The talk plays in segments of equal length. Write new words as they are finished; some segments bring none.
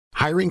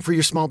Hiring for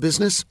your small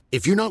business?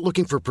 If you're not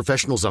looking for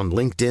professionals on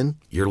LinkedIn,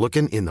 you're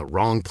looking in the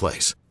wrong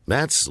place.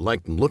 That's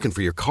like looking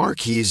for your car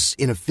keys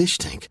in a fish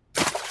tank.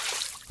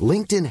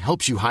 LinkedIn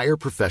helps you hire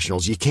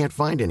professionals you can't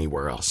find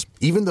anywhere else,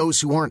 even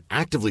those who aren't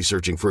actively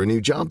searching for a new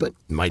job but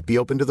might be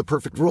open to the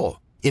perfect role.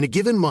 In a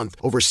given month,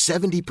 over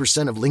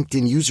 70% of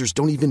LinkedIn users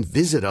don't even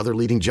visit other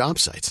leading job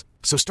sites.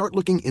 So start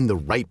looking in the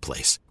right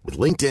place. With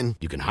LinkedIn,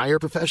 you can hire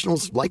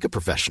professionals like a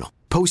professional.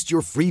 Post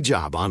your free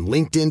job on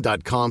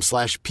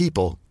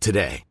linkedin.com/people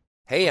today.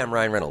 Hey, I'm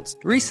Ryan Reynolds.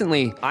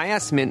 Recently, I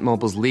asked Mint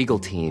Mobile's legal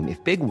team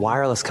if big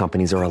wireless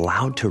companies are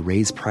allowed to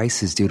raise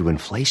prices due to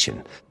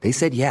inflation. They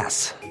said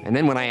yes. And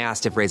then when I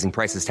asked if raising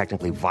prices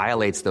technically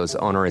violates those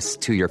onerous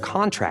two-year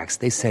contracts,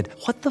 they said,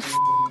 "What the f***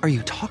 are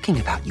you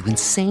talking about, you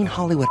insane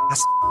Hollywood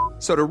ass?"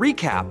 So to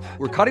recap,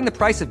 we're cutting the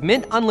price of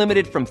Mint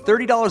Unlimited from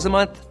 $30 a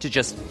month to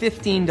just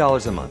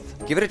 $15 a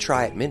month. Give it a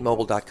try at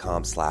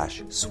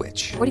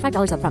mintmobile.com/switch.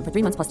 $45 up front for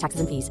 3 months plus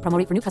taxes and fees. Promo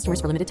rate for new customers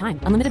for limited time.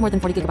 Unlimited more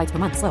than 40 gigabytes per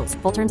month. Slows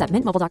full terms at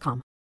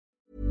mintmobile.com.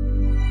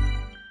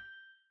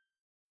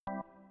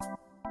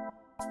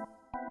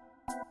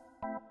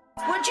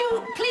 Would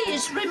you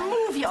please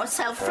remove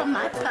yourself from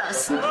my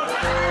person?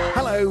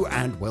 Hello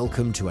and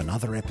welcome to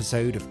another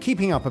episode of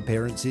Keeping Up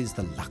Appearances,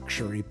 the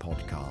Luxury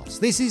Podcast.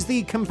 This is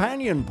the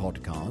companion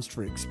podcast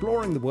for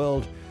exploring the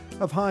world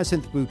of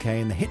Hyacinth Bouquet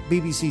in the hit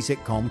BBC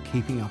sitcom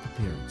Keeping Up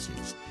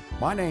Appearances.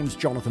 My name's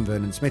Jonathan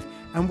Vernon Smith,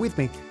 and with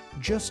me,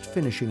 just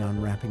finishing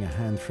unwrapping a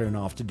hand-thrown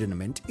after-dinner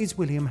mint, is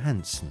William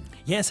Hanson.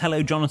 Yes,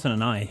 hello, Jonathan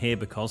and I are here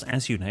because,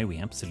 as you know, we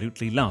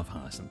absolutely love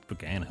Hyacinth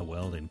Bouquet and her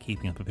world in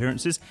Keeping Up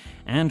Appearances,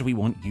 and we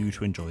want you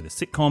to enjoy the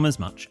sitcom as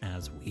much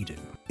as we do.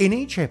 In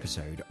each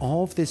episode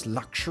of this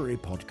luxury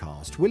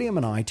podcast, William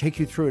and I take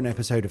you through an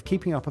episode of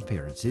Keeping Up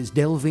Appearances,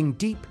 delving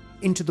deep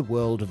into the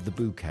world of the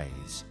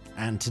bouquets.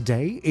 And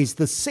today is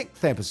the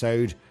 6th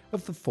episode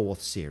of the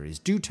 4th series.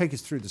 Do take us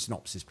through the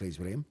synopsis, please,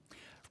 William.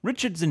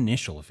 Richard's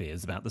initial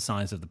fears about the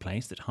size of the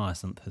place that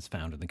Hyacinth has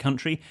found in the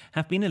country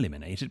have been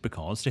eliminated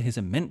because, to his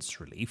immense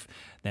relief,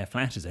 their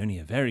flat is only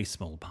a very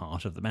small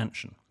part of the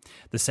mansion.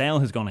 The sale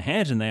has gone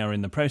ahead and they are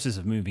in the process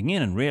of moving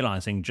in and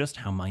realising just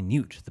how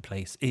minute the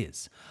place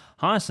is.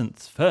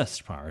 Hyacinth's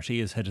first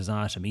priority is her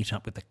desire to meet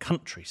up with the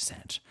country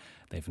set.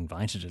 They've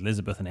invited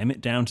Elizabeth and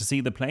Emmett down to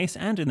see the place,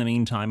 and in the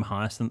meantime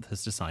Hyacinth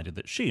has decided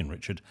that she and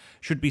Richard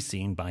should be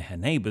seen by her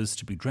neighbours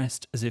to be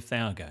dressed as if they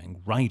are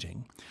going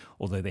riding,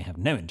 although they have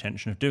no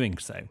intention of doing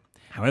so.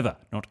 However,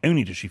 not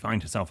only does she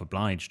find herself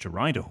obliged to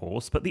ride a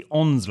horse, but the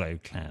Onslow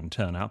clan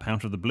turn up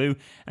out of the blue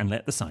and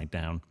let the side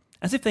down,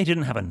 as if they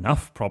didn't have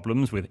enough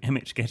problems with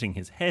Emmett getting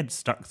his head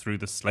stuck through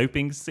the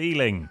sloping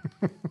ceiling.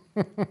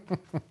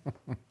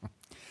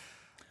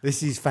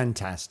 This is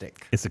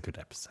fantastic. It's a good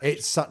episode.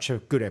 It's such a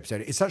good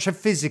episode. It's such a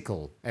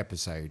physical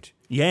episode.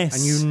 Yes.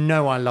 And you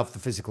know I love the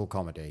physical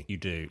comedy. You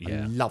do,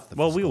 yeah. I love the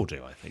Well, physical. we all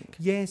do, I think.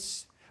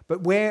 Yes.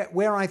 But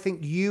where I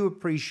think you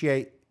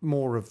appreciate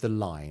more of the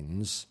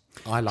lines,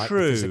 I like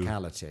True. the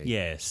physicality.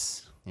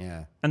 Yes.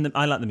 Yeah. And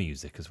I like the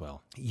music as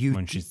well. You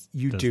does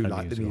do her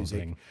like the musical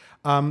music.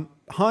 thing.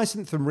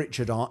 Hyacinth and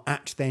Richard are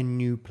at their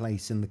new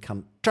place in the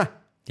country.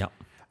 Yep.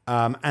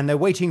 And they're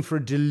waiting for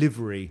a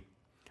delivery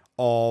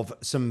of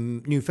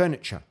some new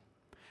furniture.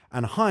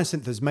 And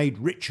Hyacinth has made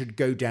Richard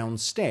go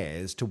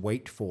downstairs to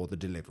wait for the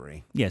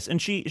delivery. Yes, and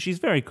she's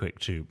very quick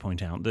to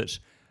point out that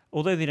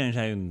although they don't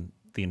own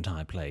the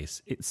entire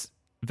place, it's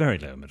very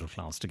lower middle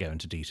class to go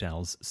into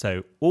details.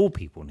 So all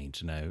people need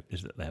to know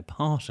is that they're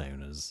part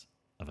owners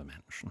of a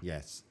mansion.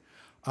 Yes.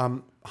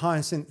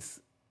 Hyacinth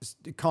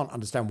can't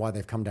understand why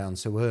they've come down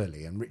so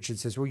early. And Richard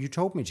says, well, you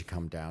told me to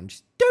come down. She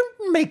says,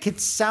 don't make it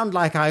sound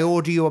like I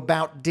order you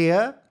about,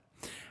 dear.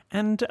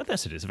 And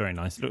that's it. It's a very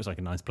nice. It looks like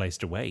a nice place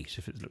to wait.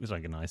 If it looks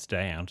like a nice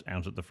day out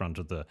at the front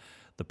of the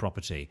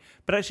property.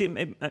 But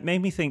actually, it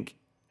made me think: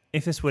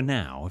 if this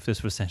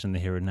was set in the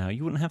here and now,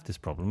 you wouldn't have this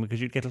problem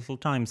because you'd get a little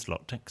time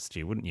slot text to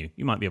you, wouldn't you?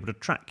 You might be able to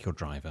track your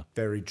driver.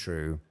 Very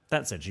true.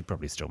 That said, you'd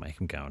probably still make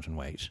him go out and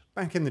wait.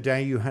 Back in the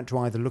day, you had to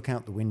either look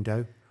out the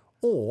window,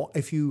 or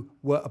if you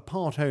were a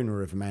part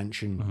owner of a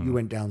mansion, you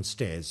went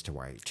downstairs to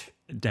wait.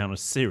 Down a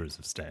series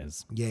of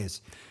stairs.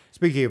 Yes.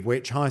 Speaking of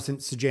which,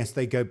 Hyacinth suggests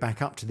they go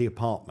back up to the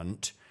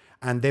apartment,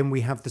 and then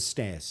we have the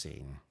stair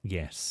scene.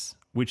 Yes,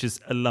 which is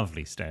a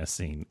lovely stair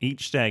scene.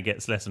 Each stair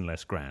gets less and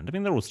less grand. I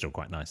mean, they're all still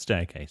quite nice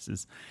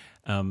staircases.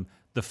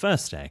 The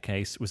first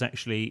staircase was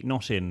actually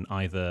not in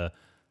either...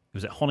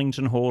 Was it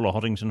Honington Hall or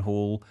Hoddington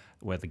Hall,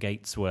 where the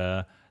gates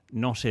were?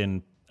 Not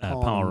in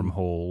Parham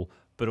Hall,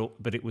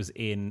 but it was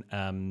in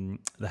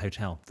the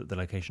hotel, the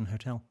location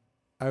hotel.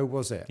 Oh,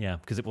 was it? Yeah,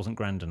 because it wasn't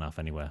grand enough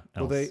anywhere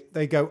else. Well,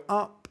 they go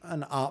up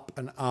and up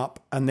and up,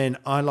 and then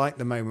I like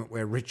the moment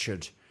where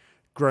Richard,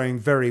 growing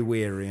very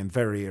weary and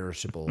very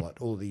irritable at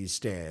all these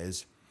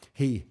stairs,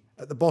 he,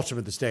 at the bottom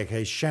of the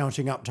staircase,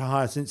 shouting up to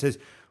Hyacinth, says,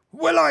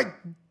 "We're like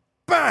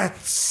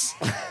bats!"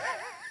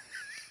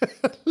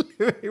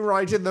 Living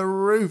right in the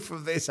roof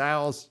of this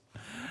house.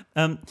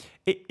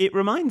 It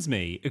reminds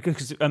me,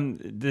 because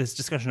there's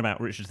discussion about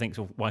Richard thinks,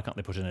 well, why can't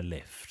they put in a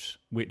lift?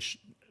 Which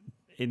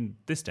in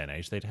this day and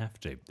age, they'd have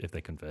to if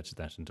they converted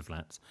that into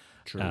flats.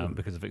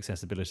 Because of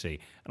accessibility.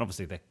 And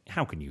obviously,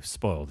 how can you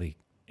spoil the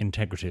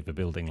integrity of a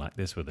building like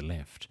this with a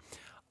lift?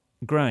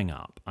 Growing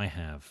up, I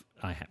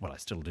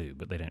still do,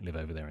 but they don't live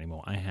over there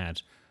anymore. I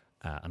had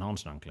an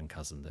aunt and uncle and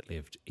cousin that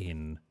lived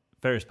in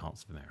various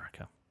parts of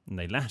America. And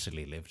they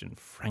latterly lived in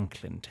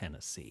Franklin,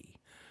 Tennessee,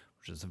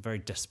 which is a very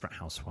Desperate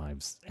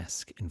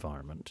Housewives-esque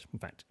environment. In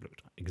fact, it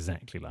looked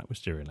exactly like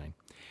Wisteria Lane.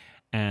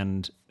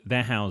 And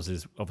their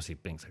houses, obviously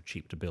being so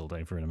cheap to build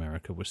over in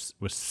America,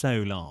 were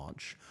so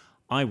large.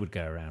 I would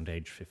go around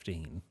age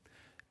 15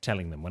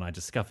 telling them, when I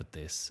discovered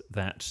this,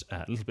 that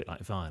a little bit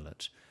like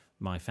Violet,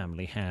 my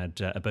family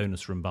had a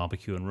bonus room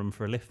barbecue and room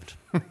for a lift,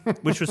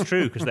 which was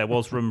true because there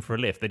was room for a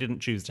lift. They didn't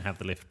choose to have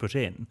the lift put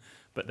in,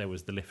 but there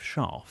was the lift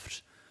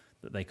shaft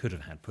that they could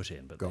have had put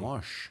in, but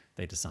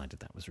they decided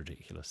that was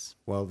ridiculous.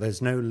 Well,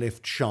 there's no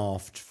lift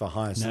shaft for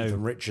Hyacinth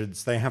and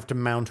Richards. They have to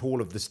mount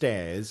all of the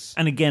stairs.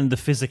 And again, the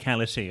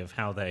physicality of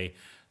how they...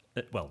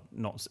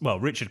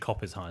 Richard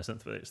copies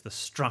Hyacinth, but it's the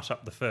strut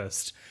up the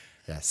first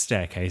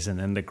staircase and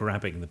then the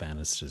grabbing the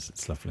banisters.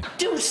 It's lovely.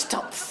 Do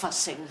stop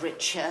fussing,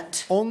 Richard.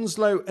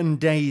 Onslow and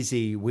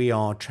Daisy, we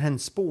are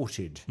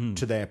transported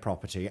to their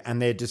property,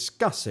 and they're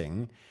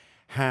discussing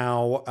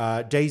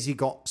how Daisy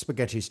got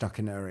spaghetti stuck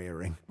in her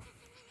earring.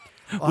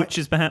 Which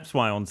is perhaps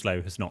why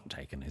Onslow has not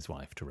taken his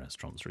wife to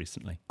restaurants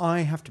recently.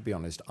 I have to be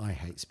honest, I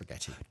hate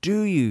spaghetti.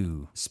 Do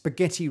you?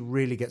 Spaghetti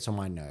really gets on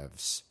my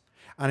nerves.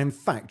 And in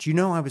fact,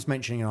 I was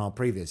mentioning in our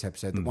previous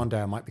episode that one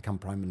day I might become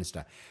Prime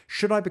Minister.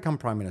 Should I become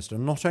Prime Minister,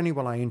 not only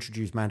will I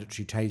introduce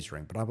mandatory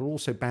tasering, but I will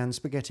also ban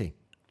spaghetti.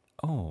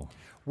 Oh.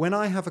 When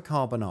I have a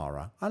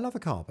carbonara, I love a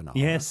carbonara.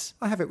 Yes.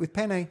 I have it with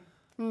penne.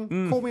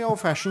 Call me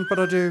old-fashioned, but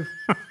I do.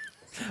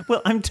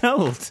 Well, I'm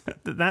told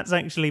that that's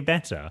actually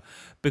better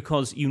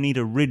because you need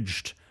a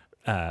ridged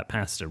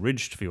pasta,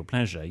 ridged for your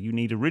pleasure. You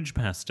need a ridged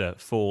pasta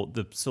for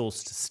the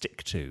sauce to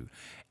stick to.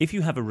 If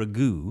you have a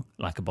ragu,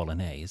 like a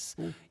bolognese,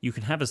 you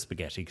can have a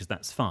spaghetti because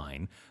that's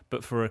fine.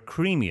 But for a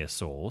creamier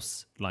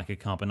sauce, like a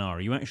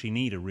carbonara, you actually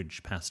need a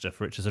ridged pasta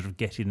for it to sort of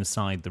get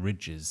inside the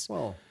ridges.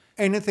 Well,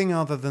 anything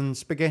other than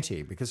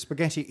spaghetti, because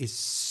spaghetti is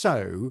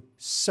so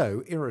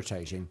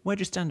irritating. Where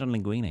do you stand on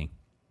linguine?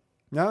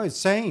 No, it's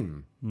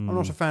same. I'm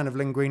not a fan of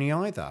linguine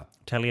either.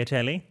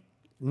 Tagliatelle?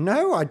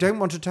 No, I don't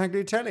want a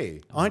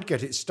tagliatelle. I'd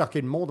get it stuck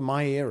in more than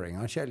my earring,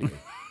 I tell you.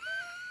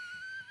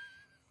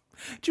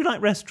 Do you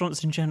like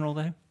restaurants in general,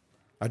 though?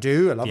 I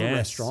do. I love a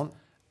restaurant.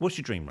 What's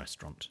your dream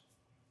restaurant?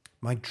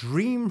 My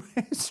dream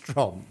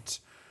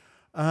restaurant?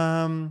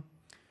 What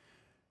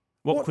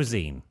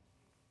cuisine?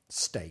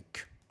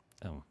 Steak.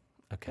 Oh,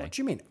 okay. What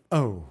do you mean?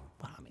 Oh.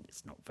 Well, I mean,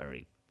 it's not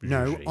very...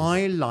 No,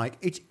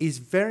 it is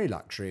very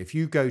luxury. If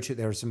you go to,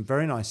 there are some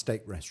very nice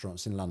steak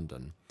restaurants in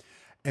London.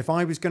 If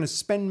I was going to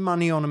spend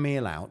money on a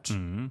meal out,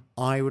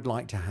 I would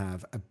like to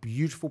have a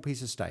beautiful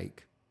piece of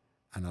steak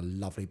and a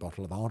lovely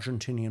bottle of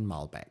Argentinian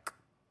Malbec.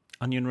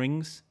 Onion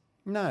rings?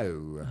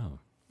 No. Oh.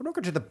 We're not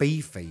going to the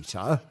beef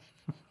eater.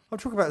 I'm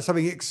talking about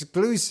something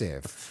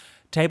exclusive.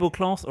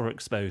 Tablecloth or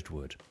exposed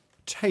wood?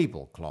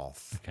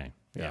 Tablecloth. Okay.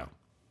 Yeah.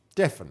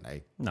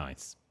 Definitely.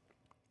 Nice.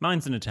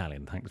 Mine's an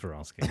Italian, thanks for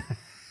asking.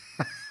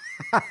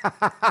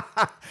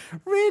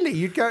 Really?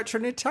 You'd go out to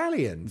an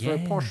Italian for a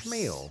posh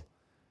meal?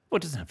 Well,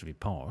 it doesn't have to be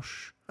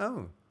posh.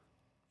 Oh.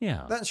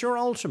 Yeah. That's your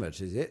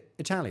ultimate, is it?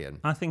 Italian?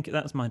 I think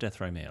that's my death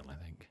row meal, I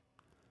think.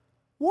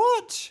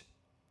 What?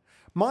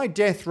 My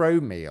death row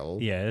meal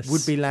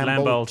would be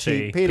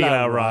lambalti,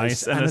 pilau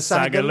rice, and a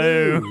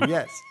sagaloo.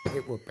 Yes,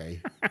 it would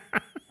be.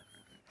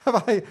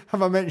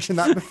 Have I mentioned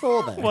that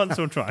before then? Once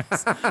or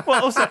twice.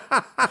 Well, also,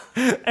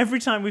 every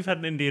time we've had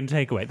an Indian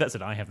takeaway, that's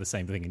it, I have the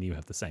same thing and you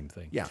have the same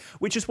thing. Yeah.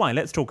 Which is why,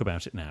 let's talk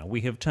about it now. We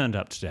have turned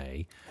up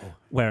today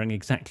wearing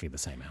exactly the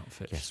same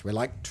outfit. Yes, we're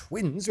like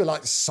twins. We're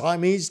like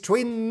Siamese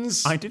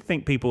twins. I did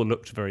think people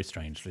looked very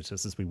strangely at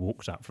us as we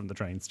walked up from the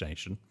train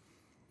station.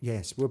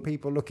 Yes, were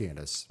people looking at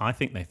us? I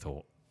think they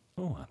thought,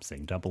 oh, I'm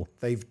seeing double.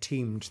 They've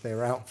teamed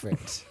their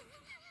outfit.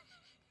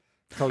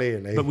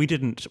 Clearly. But we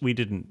didn't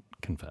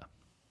confer.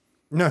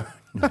 No,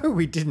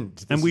 we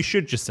didn't. And we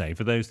should just say,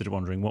 for those that are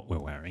wondering what we're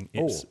wearing,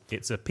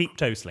 it's a peep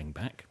toe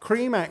slingback.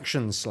 Cream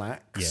action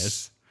slacks.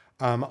 Yes.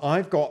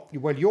 I've got,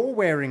 well, you're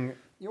wearing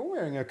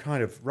a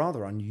kind of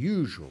rather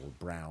unusual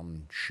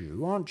brown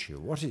shoe, aren't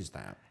you? What is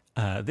that?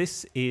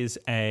 This is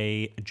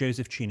a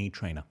Joseph Cheney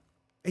trainer.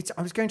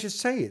 I was going to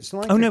say, it's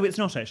like... Oh, no, it's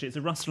not actually. It's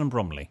a Russell and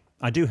Bromley.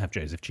 I do have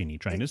Joseph Cheney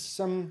trainers. It's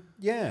a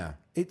leather...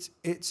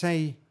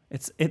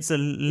 It's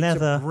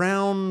a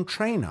brown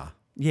trainer.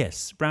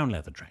 Yes, brown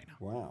leather trainer.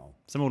 Wow.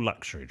 It's a more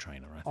luxury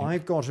trainer, I think.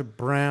 I've got a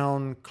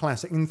brown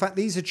classic. In fact,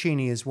 these are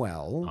Cheney as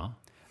well.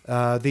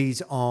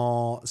 These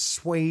are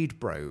suede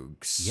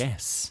brogues.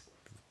 Yes.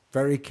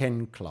 Very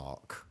Ken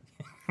Clark,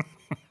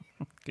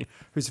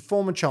 who's a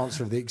former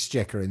Chancellor of the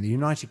Exchequer in the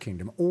United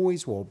Kingdom,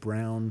 always wore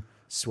brown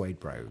suede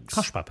brogues.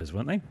 Hush puppies,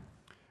 weren't they?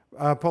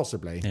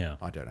 Possibly. Yeah.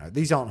 I don't know.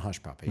 These aren't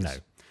hush puppies. No.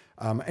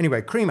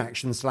 Anyway, cream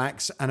action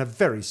slacks and a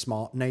very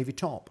smart navy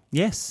top.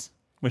 Yes.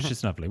 which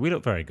is lovely. We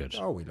look very good.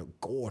 Oh, we look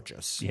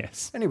gorgeous.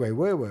 Yes. Anyway,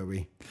 where were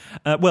we?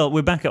 Well,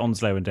 we're back at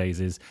Onslow and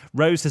Daisy's.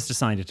 Rose has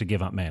decided to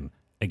give up men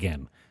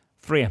again.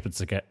 3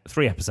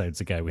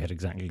 episodes ago, we had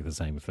exactly the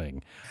same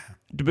thing.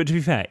 But to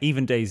be fair,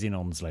 even Daisy and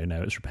Onslow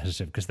know it's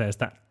repetitive because there's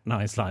that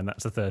nice line,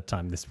 that's the 3rd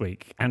time this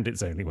week, and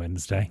it's only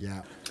Wednesday.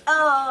 Yeah.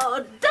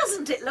 Oh,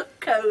 doesn't it look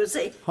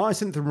cosy?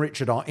 Hyacinth and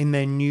Richard are in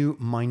their new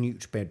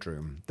minute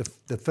bedroom.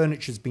 The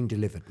furniture's been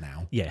delivered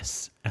now.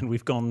 Yes, and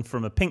we've gone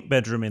from a pink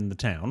bedroom in the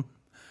town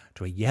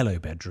to a yellow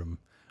bedroom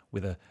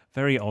with a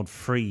very odd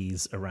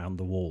frieze around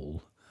the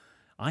wall.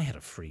 I had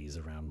a frieze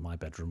around my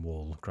bedroom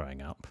wall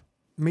growing up.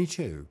 Me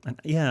too. And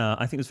yeah,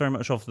 I think it was very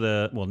much off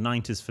the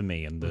 90s for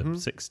me and the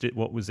 60s.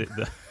 What was it?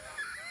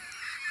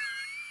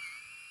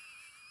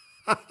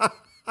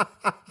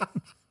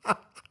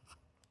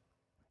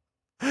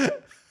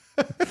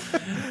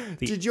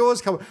 Did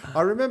yours come?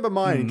 I remember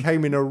mine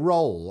came in a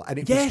roll and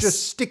it was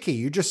just sticky.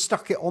 You just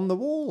stuck it on the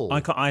wall.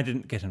 I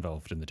didn't get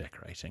involved in the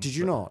decorating. Did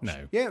you not?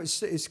 No. Yeah,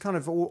 it's kind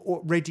of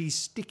already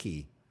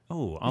sticky.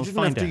 Oh, I'll you didn't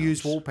find have to out.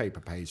 use wallpaper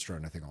paste or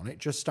anything on it.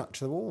 Just stuck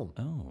to the wall.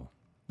 Oh.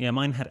 Yeah,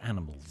 mine had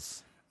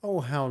animals. Oh,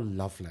 how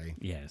lovely.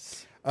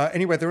 Yes.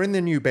 Anyway, they're in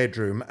their new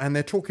bedroom and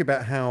they're talking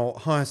about how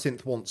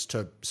Hyacinth wants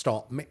to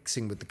start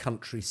mixing with the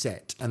country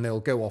set and they'll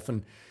go off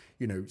and,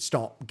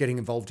 start getting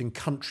involved in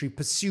country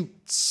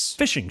pursuits.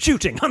 Fishing,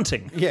 shooting,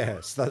 hunting.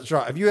 Yes, that's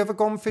right. Have you ever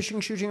gone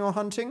fishing, shooting or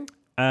hunting?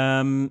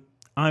 I've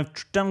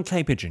done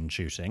clay pigeon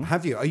shooting.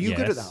 Have you? Are you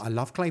good at Yes. that? I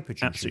love clay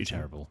pigeon Absolutely shooting.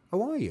 terrible.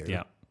 Oh, are you?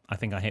 Yeah. I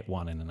think I hit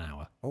one in an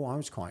hour. Oh, I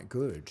was quite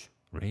good.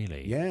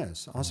 Really?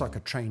 Yes, I was like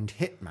a trained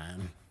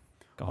hitman.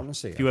 God.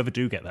 Honestly, If you ever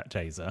do get that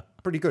taser.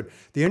 pretty good.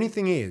 The only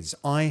thing is,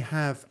 I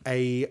have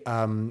a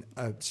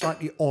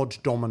slightly odd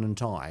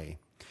dominant eye,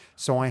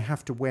 so I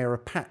have to wear a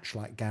patch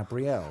like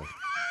Gabrielle.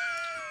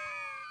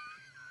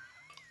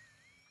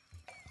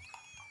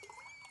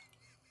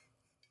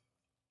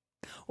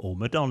 Or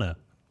Madonna.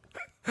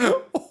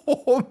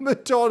 Oh,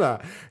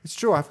 Madonna! It's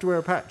true. I have to wear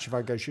a patch if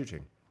I go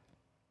shooting.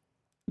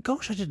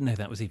 Gosh, I didn't know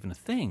that was even a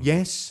thing.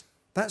 Yes,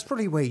 that's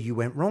probably where you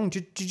went wrong.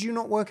 Did you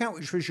not work out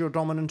which was your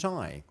dominant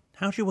eye?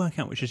 How do you work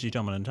out which is your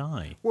dominant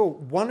eye? Well,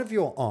 one of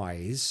your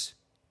eyes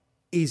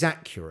is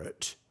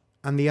accurate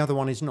and the other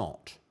one is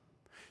not.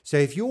 So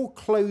if you're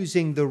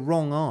closing the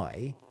wrong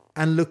eye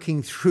and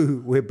looking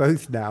through, we're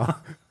both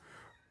now,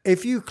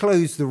 if you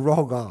close the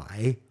wrong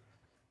eye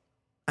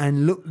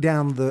and look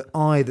down the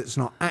eye that's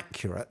not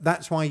accurate,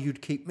 that's why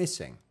you'd keep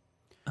missing.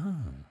 Oh.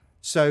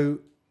 So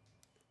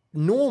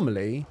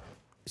normally,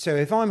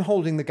 if I'm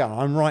holding the gun,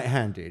 I'm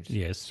right-handed.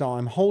 Yes. So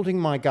I'm holding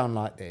my gun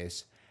like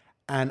this,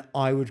 and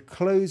I would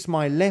close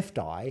my left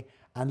eye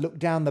and look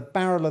down the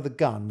barrel of the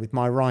gun with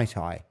my right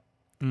eye.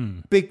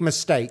 Big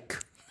mistake.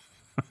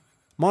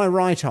 My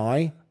right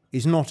eye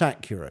is not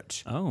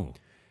accurate. Oh.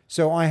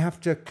 So I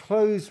have to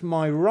close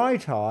my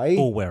right eye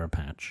Or wear a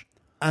patch.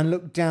 and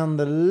look down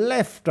the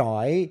left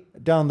eye,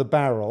 down the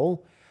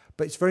barrel,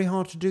 but it's very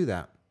hard to do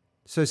that.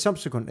 So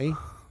subsequently,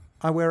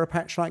 I wear a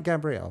patch like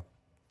Gabrielle.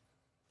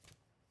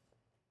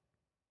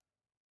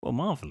 Well,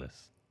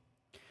 marvellous.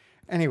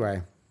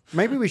 Anyway,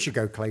 maybe we should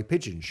go clay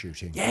pigeon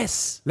shooting.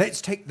 Yes. Let's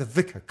take the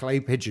vicar clay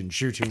pigeon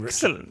shooting.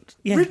 Excellent.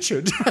 Yeah.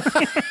 Richard.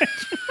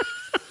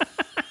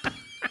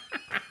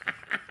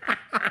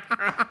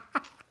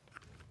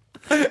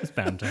 It's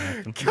bound to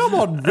happen. Come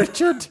on,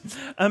 Richard.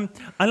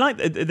 I like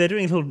they're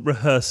doing a little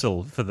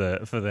rehearsal for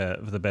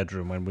the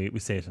bedroom when we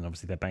see it, and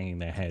obviously they're banging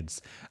their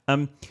heads.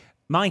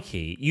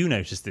 Mikey, you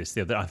noticed this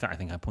the other. I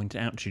think I pointed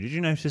it out to you. Did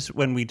you notice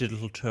when we did a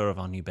little tour of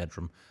our new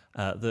bedroom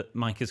that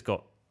Mike has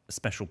got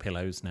special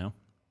pillows now?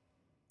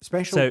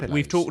 Special So pillows.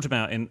 we've talked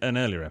about in an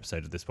earlier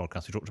episode of this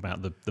podcast. We talked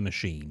about the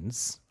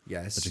machines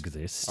Yes. that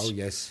exist. Oh,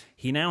 yes.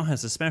 He now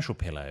has a special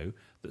pillow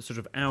that's sort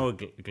of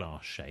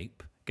hourglass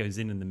shape, goes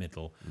in the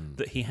middle,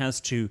 that he has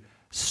to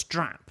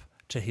strap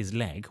to his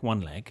leg,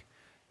 one leg.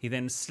 He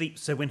then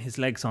sleeps, so when his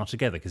legs are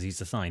together, because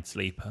he's a side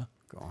sleeper,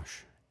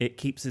 Gosh. it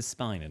keeps his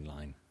spine in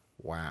line.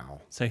 Wow.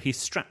 So he's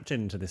strapped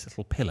into this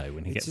little pillow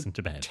when he gets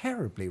into bed.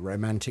 Terribly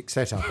romantic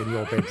setup in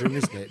your bedroom,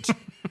 isn't it?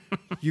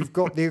 You've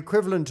got the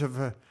equivalent of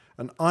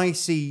an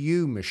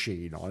ICU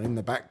machine on in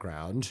the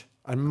background,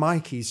 and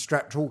Mikey's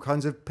strapped all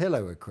kinds of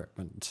pillow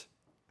equipment.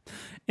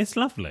 It's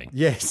lovely.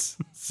 Yes,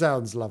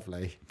 sounds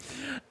lovely.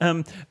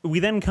 We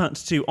then cut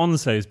to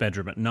Onslow's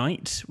bedroom at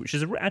night, which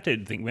is I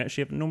don't think we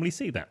actually ever normally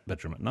see that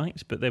bedroom at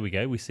night, but there we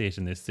go. We see it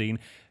in this scene.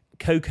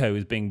 Coco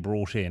is being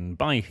brought in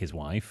by his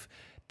wife,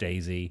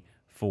 Daisy,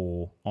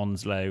 for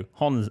Onslow.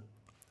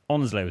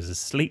 Onslow is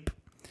asleep.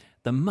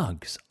 The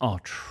mugs are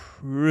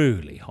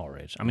truly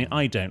horrid. I mean,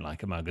 I don't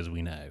like a mug, as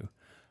we know,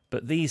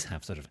 but these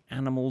have sort of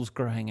animals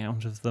growing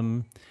out of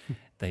them.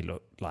 They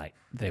look like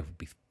they would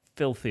be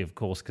filthy, of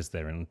course, because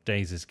they're in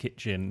Daisy's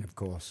kitchen. Of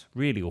course.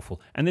 Really awful.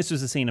 And this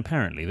was a scene,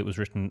 apparently, that was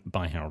written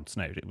by Harold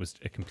Snow. It was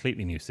a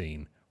completely new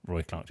scene.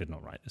 Roy Clark did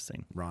not write this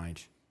scene.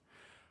 Right.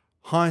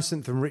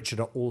 Hyacinth and Richard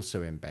are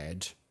also in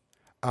bed.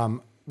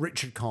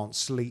 Richard can't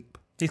sleep.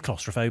 He's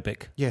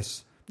claustrophobic.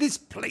 Yes. This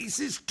place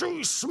is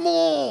too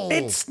small.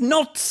 It's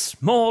not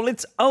small.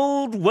 It's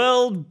old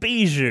world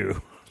bijou.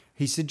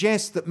 He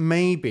suggests that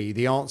maybe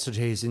the answer to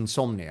his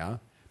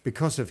insomnia,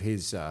 because of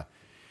his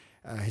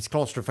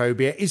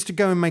claustrophobia, is to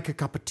go and make a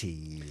cup of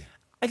tea.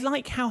 I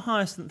like how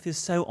Hyacinth is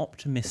so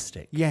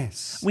optimistic.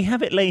 Yes. We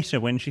have it later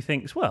when she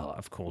thinks, well,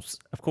 of course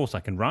I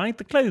can ride,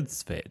 the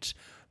clothes fit.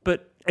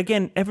 But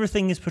again,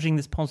 everything is putting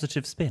this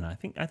positive spin. I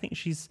think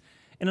she's,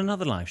 in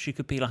another life, she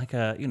could be like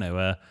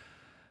a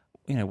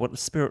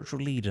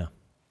spiritual leader.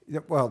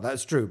 Well,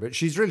 that's true, but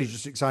she's really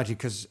just excited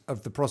because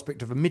of the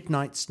prospect of a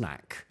midnight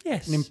snack.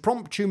 Yes. An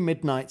impromptu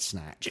midnight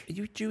snack.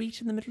 Do you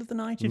eat in the middle of the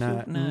night?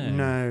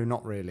 No,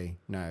 not really,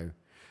 no.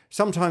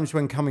 Sometimes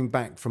when coming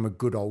back from a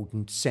good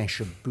old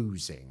sesh of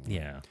boozing,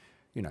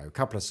 a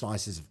couple of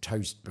slices of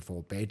toast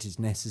before bed is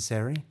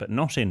necessary. But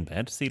not in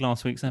bed. See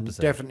last week's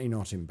episode. Definitely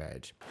not in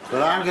bed.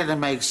 Well, I'm going to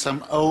make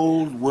some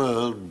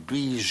old-world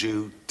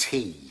bijou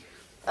tea.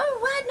 Oh,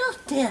 why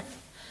not, dear?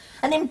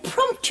 An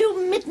impromptu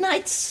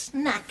midnight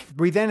snack.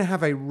 We then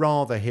have a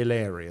rather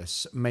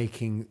hilarious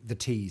making the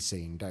tea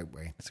scene, don't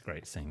we? It's a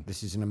great scene.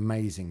 This is an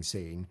amazing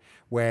scene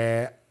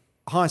where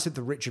Hyacinth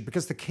and Richard,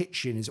 because the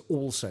kitchen is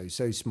also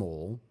so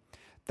small,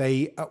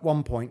 at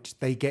one point,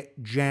 they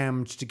get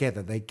jammed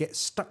together. They get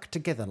stuck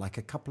together like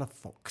a couple of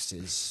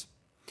foxes.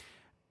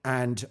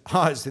 And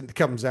Hyacinth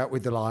comes out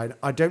with the line,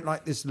 "I don't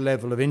like this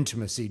level of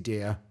intimacy,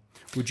 dear.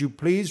 Would you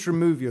please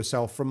remove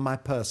yourself from my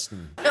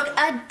person?" Look,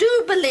 I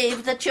do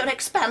believe that you're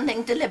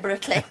expanding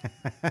deliberately.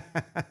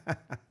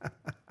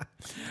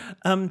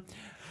 And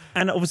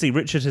obviously,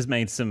 Richard has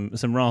made some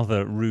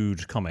rather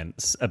rude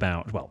comments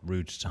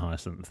rude to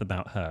Hyacinth,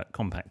 about her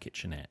compact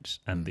kitchenette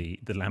and the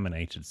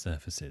laminated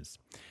surfaces.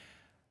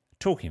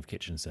 Talking of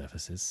kitchen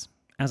surfaces,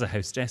 as a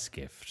hostess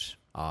gift,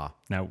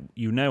 now,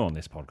 you know on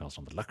this podcast,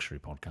 on the Luxury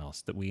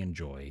Podcast, that we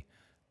enjoy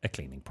a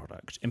cleaning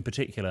product, in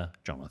particular,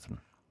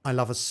 Jonathan. I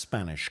love a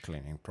Spanish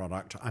cleaning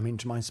product. I'm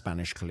into my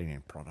Spanish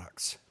cleaning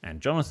products.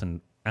 And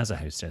Jonathan, as a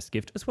hostess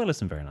gift, as well as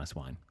some very nice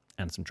wine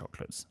and some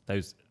chocolates,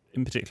 those,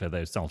 in particular,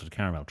 those salted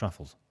caramel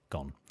truffles,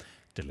 gone.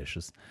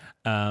 Delicious.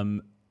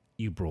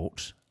 You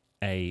brought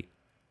a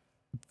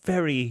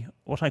very,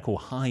 what I call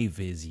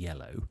high-vis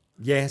yellow.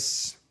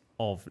 Yes.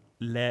 Of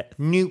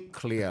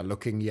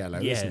nuclear-looking yellow,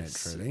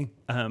 yes. Isn't it,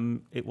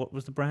 really? What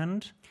was the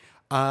brand?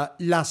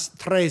 Las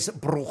Tres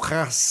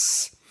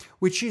Brujas,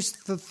 which is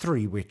the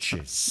Three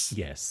Witches.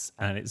 Yes,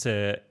 and it's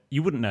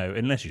you wouldn't know,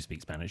 unless you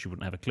speak Spanish, you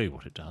wouldn't have a clue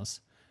what it does.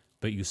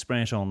 But you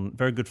spray it on,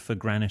 very good for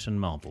granite and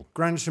marble.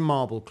 Granite and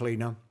marble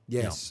cleaner,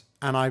 yes.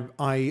 Yeah. And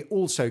I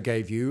also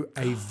gave you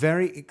a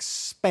very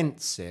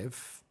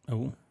expensive...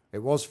 Oh.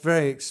 It was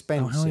very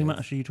expensive. Oh, how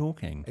much are you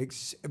talking?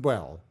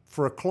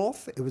 For a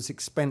cloth, it was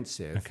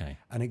expensive. Okay.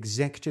 An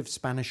executive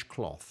Spanish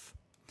cloth,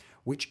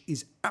 which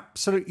is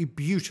absolutely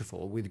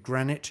beautiful with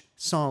granite,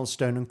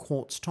 silestone and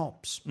quartz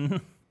tops. Mm-hmm.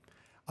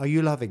 Are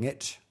you loving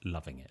it?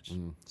 Loving it.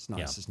 It's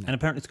nice, isn't it? And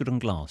apparently it's good on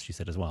glass, you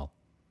said as well.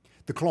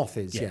 The cloth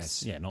is,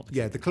 yes. Yeah, not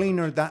the the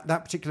cleaner, that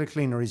particular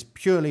cleaner is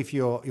purely for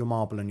your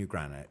marble and your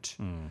granite.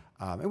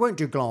 It won't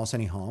do glass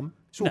any harm.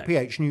 It's all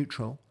pH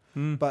neutral.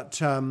 But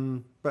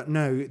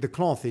no, the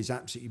cloth is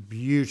absolutely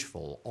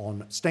beautiful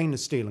on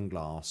stainless steel and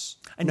glass.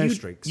 And no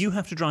streaks. You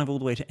have to drive all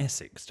the way to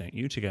Essex, don't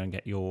you, to go and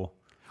get your...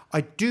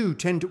 I do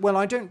tend to... Well,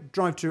 I don't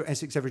drive to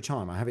Essex every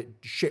time. I have it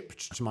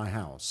shipped to my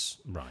house.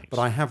 Right. But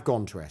I have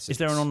gone to Essex. Is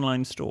there an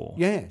online store?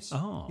 Yes.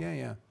 Oh.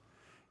 Yeah.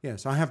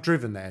 Yes, I have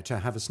driven there to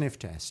have a sniff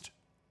test.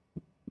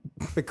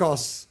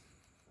 Because...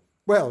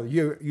 Well,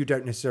 you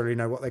don't necessarily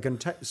know what they're going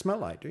to smell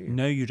like, do you?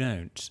 No, you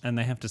don't. And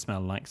they have to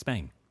smell like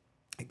Spain.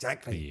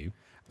 Exactly. For you.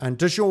 And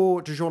does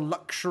your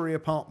luxury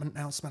apartment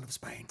now smell of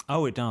Spain?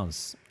 Oh, it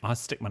does. I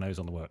stick my nose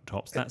on the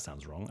worktops. That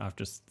sounds wrong. I've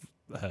just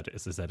heard it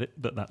as I said it,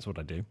 but that's what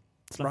I do.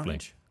 It's lovely.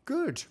 Right.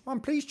 Good. Well, I'm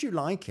pleased you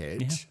like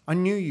it. Yeah. I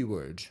knew you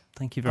would.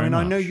 Thank you very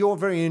much. I know you're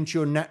very into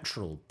your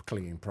natural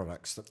cleaning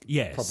products that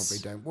probably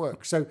don't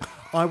work. So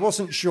I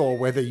wasn't sure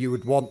whether you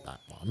would want that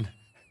one.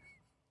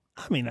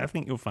 I mean, I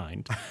think you'll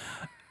find.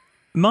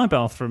 My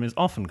bathroom is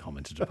often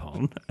commented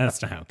upon as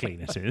to how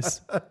clean it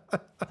is.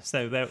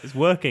 So that was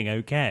working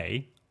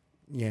okay.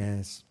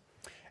 Yes.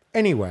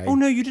 Anyway. Oh,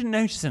 no, you didn't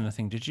notice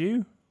anything, did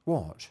you?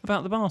 What?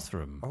 About the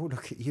bathroom. Oh,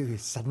 look at you,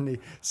 suddenly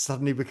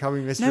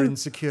becoming Mr.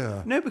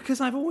 Insecure. No, because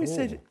I've always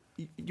said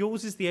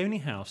yours is the only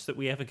house that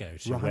we ever go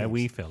to where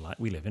we feel like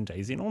we live in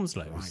Daisy and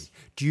Onslow's. Right.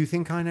 Do you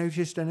think I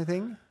noticed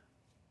anything?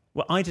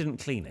 Well, I didn't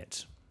clean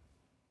it.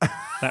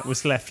 That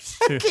was left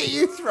to... Look at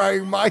you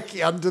throwing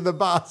Mikey under the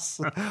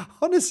bus.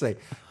 Honestly,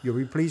 you'll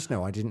be pleased to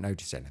know I didn't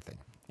notice anything.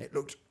 It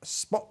looked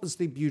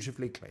spotlessly,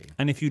 beautifully clean.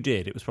 And if you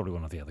did, it was probably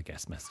one of the other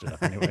guests messed it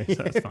up anyway,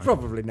 so that's fine.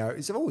 Probably no.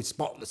 It's always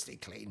spotlessly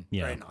clean.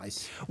 Yeah. Very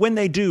nice. When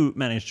they do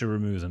manage to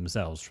remove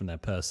themselves from their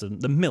person,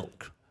 the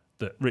milk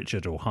that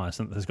Richard or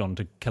Hyacinth has gone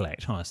to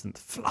collect, Hyacinth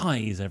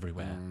flies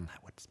everywhere.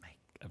 That would make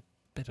a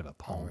bit of a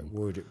pond. Oh, it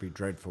would. It'd be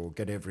dreadful.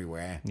 Get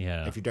everywhere.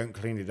 Yeah. If you don't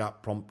clean it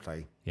up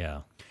promptly.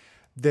 Yeah.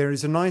 There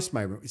is a nice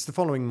moment. It's the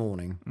following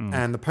morning,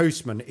 and the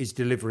postman is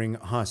delivering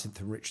Hyacinth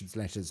and Richard's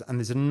letters, and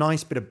there's a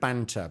nice bit of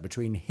banter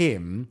between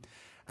him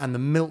and the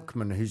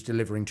milkman who's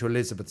delivering to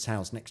Elizabeth's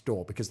house next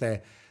door, because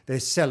they're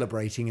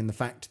celebrating in the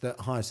fact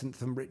that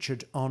Hyacinth and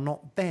Richard are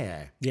not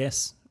there.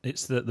 Yes,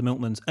 it's the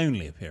milkman's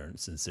only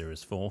appearance in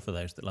Series 4 for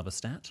those that love a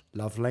stat.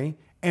 Lovely.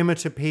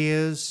 Emmett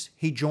appears.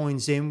 He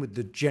joins in with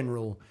the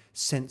general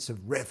sense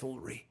of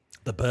revelry.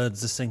 The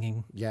birds are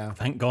singing. Yeah.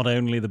 Thank God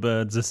only the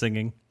birds are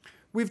singing.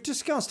 We've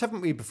discussed, haven't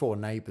we, before,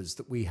 neighbours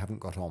that we haven't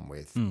got on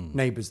with,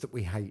 neighbours that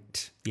we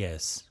hate.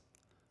 Yes.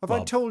 Have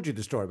I told you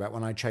the story about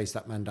when I chased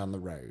that man down the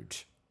road?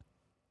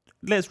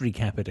 Let's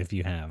recap it if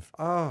you have.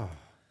 Oh,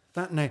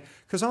 that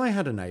because I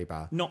had a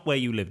neighbour. Not where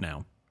you live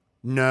now.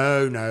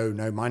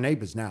 No. My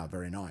neighbours now are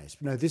very nice.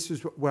 No, this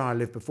was where I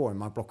lived before in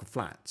my block of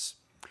flats.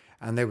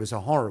 And there was a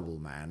horrible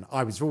man.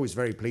 I was always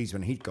very pleased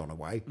when he'd gone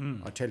away,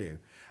 I tell you.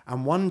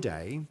 And one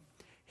day,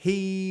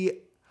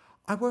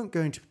 I won't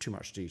go into too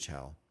much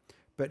detail,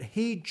 but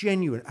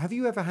have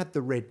you ever had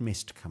the red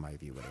mist come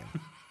over you,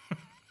 William?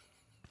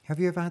 Have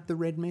you ever had the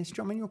red mist?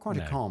 I mean, you're quite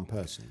a calm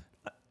person.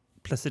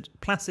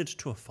 Placid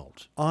to a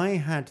fault. I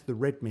had the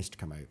red mist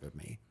come over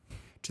me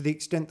to the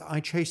extent that I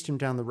chased him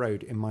down the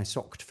road in my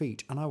socked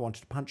feet and I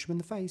wanted to punch him in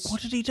the face.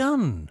 What had he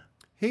done?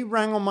 He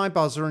rang on my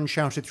buzzer and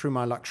shouted through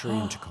my luxury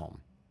intercom.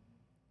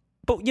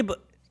 But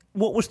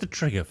what was the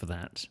trigger for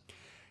that?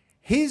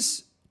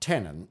 His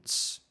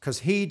tenants, because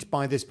he'd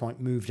by this point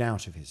moved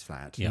out of his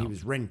flat and he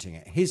was renting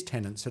it, his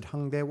tenants had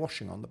hung their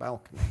washing on the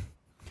balcony.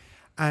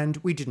 And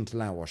we didn't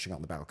allow washing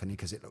on the balcony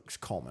because it looks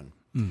common.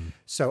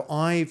 So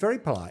I very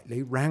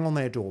politely rang on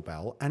their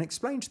doorbell and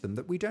explained to them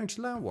that we don't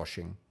allow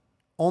washing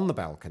on the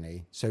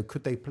balcony, so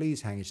could they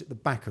please hang it at the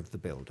back of the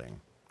building?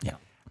 Yeah.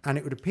 And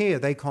it would appear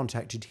they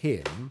contacted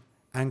him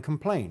and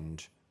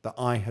complained that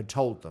I had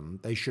told them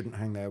they shouldn't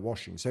hang their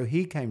washing. So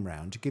he came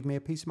round to give me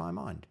a piece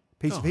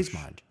of his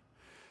mind.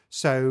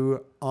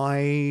 So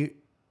I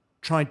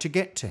tried to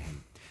get to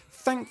him.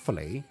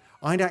 Thankfully,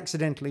 I'd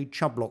accidentally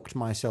chub-locked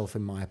myself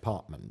in my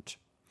apartment.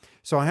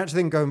 So I had to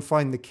then go and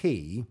find the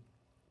key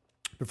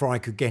before I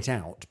could get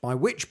out, by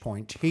which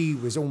point he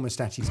was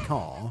almost at his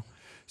car.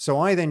 So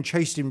I then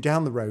chased him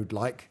down the road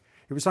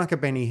it was like a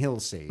Benny Hill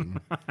scene.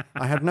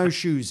 I had no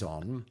shoes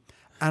on,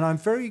 and I'm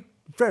very,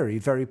 very,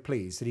 very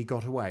pleased that he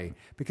got away,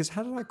 because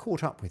had I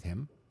caught up with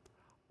him,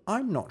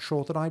 I'm not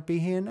sure that I'd be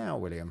here now,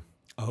 William.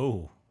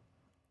 Oh,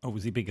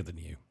 was he bigger than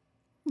you?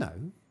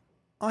 No,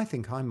 I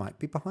think I might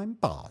be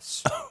behind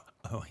bars.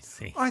 Oh, I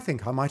see. I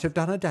think I might have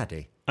done a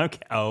daddy. Okay.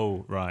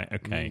 Oh, right.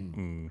 Okay.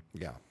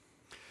 Yeah.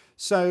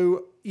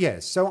 So,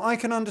 yes, so I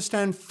can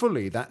understand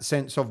fully that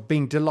sense of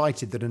being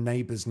delighted that a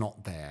neighbour's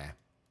not there.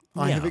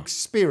 I have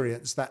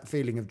experienced that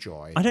feeling of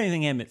joy. I don't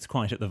think Emmett's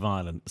quite at the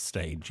violent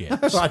stage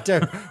yet. I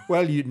don't.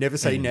 Well, you'd never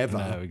say never.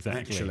 No,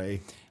 exactly.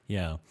 Actually,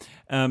 yeah.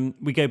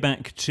 We go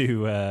back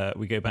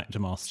to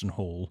Marston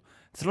Hall.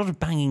 There's a lot of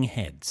banging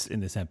heads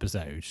in this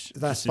episode.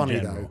 That's funny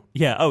though.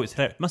 Yeah. Oh,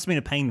 it must have been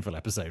a painful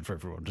episode for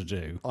everyone to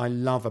do. I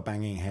love a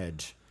banging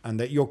head, and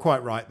that you're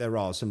quite right. There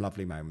are some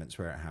lovely moments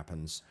where it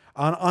happens,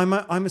 and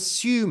I'm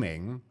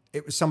assuming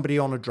it was somebody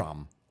on a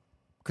drum,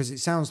 because it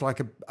sounds like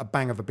a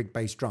bang of a big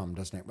bass drum,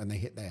 doesn't it, when they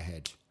hit their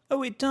head?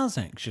 Oh, it does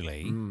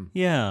actually.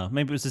 Yeah.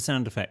 Maybe it was a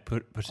sound effect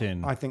put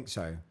in. I think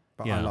so,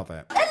 but I love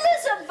it.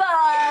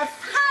 Elizabeth!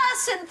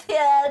 Hyacinth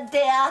here,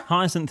 dear.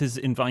 Hyacinth is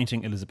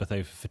inviting Elizabeth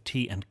over for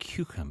tea and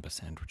cucumber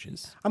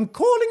sandwiches. I'm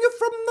calling you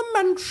from the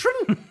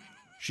mansion,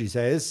 she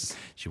says.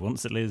 She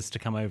wants Liz to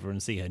come over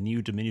and see her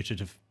new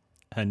diminutive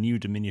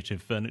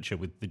furniture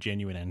with the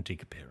genuine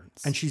antique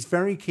appearance. And she's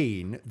very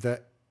keen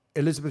that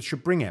Elizabeth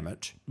should bring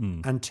Emmett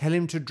and tell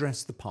him to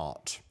dress the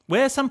part.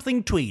 Wear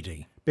something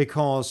tweedy.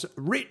 Because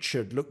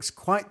Richard looks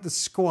quite the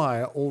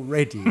squire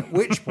already, at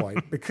which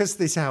point, because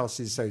this house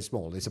is so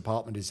small, this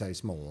apartment is so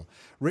small,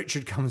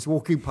 Richard comes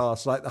walking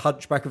past like the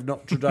Hunchback of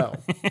Notre Dame,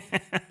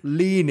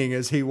 leaning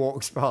as he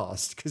walks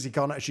past, because he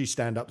can't actually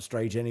stand up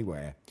straight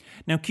anywhere.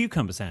 Now,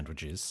 cucumber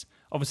sandwiches,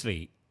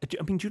 obviously, do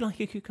you like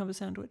a cucumber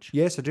sandwich?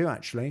 Yes, I do,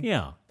 actually.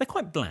 Yeah. They're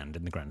quite bland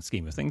in the grand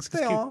scheme of things.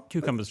 They are.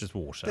 Cucumber's just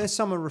water. They're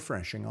summer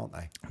refreshing, aren't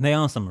they? They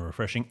are summer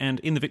refreshing.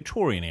 And in the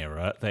Victorian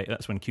era,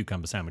 that's when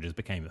cucumber sandwiches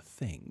became a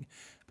thing.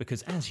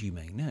 Because, as you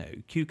may know,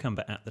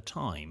 cucumber at the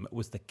time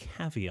was the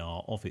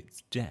caviar of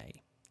its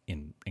day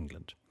in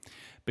England.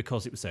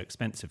 Because it was so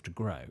expensive to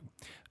grow.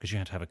 Because you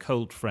had to have a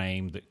cold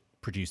frame that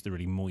produced the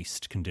really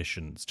moist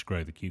conditions to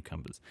grow the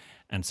cucumbers.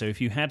 And so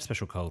if you had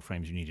special cold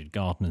frames, you needed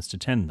gardeners to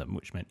tend them,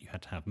 which meant you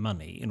had to have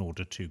money in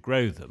order to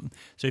grow them.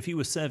 So if you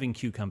were serving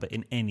cucumber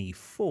in any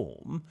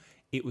form,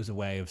 it was a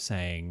way of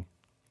saying,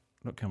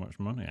 look how much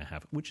money I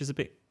have, which is a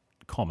bit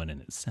common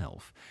in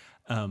itself.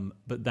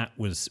 But that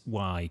was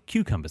why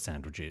cucumber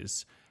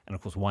sandwiches, and of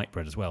course white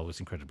bread as well,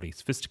 was incredibly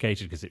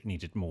sophisticated because it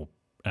needed more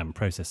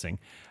processing.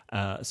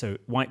 So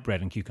white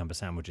bread and cucumber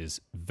sandwiches,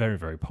 very,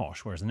 very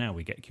posh, whereas now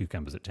we get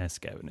cucumbers at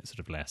Tesco and it's sort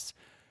of less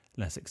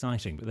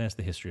exciting. But there's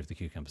the history of the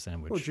cucumber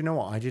sandwich. Well, do you know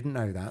what? I didn't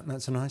know that, and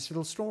that's a nice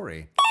little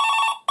story.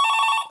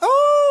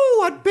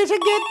 Oh, I'd better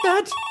get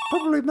that.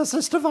 Probably my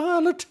sister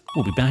Violet.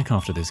 We'll be back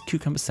after this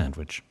cucumber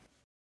sandwich.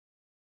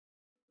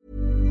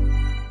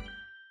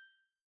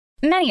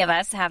 Many of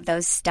us have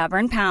those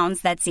stubborn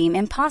pounds that seem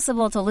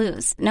impossible to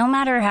lose, no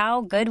matter how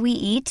good we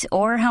eat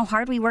or how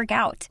hard we work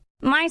out.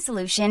 My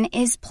solution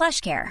is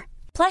PlushCare.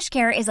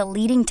 PlushCare is a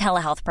leading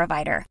telehealth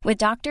provider with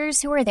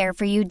doctors who are there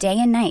for you day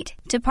and night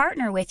to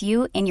partner with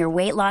you in your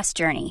weight loss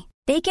journey.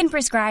 They can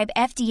prescribe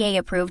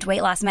FDA-approved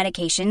weight loss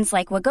medications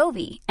like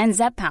Wegovy and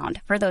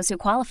Zepbound for those who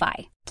qualify.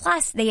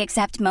 Plus, they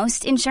accept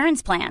most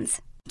insurance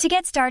plans. To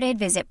get started,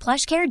 visit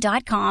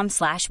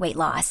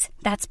plushcare.com/weightloss.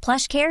 That's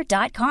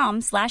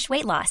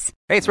plushcare.com/weightloss.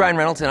 Hey, it's Ryan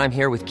Reynolds, and I'm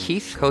here with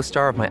Keith,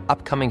 co-star of my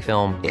upcoming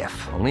film,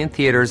 If, only in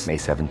theaters May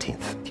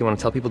 17th. Do you want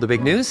to tell people the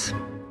big news?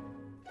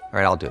 All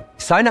right, I'll do it.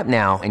 Sign up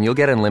now and you'll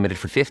get unlimited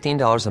for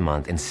 $15 a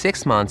month and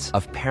 6 months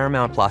of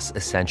Paramount Plus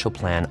Essential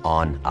Plan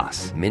on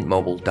us.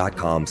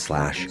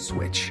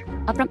 MintMobile.com/switch.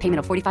 Upfront payment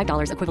of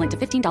 $45 equivalent to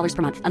 $15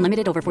 per month.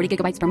 Unlimited over 40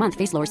 gigabytes per month.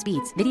 Face lower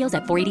speeds. Videos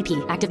at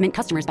 480p. Active Mint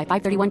customers by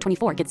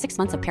 531.24 get 6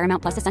 months of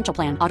Paramount Plus Essential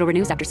Plan. Auto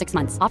renews after 6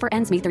 months. Offer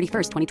ends May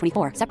 31st,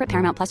 2024. Separate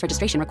Paramount Plus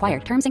registration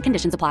required. Terms and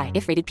conditions apply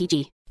if rated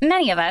PG.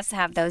 Many of us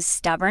have those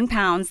stubborn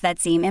pounds that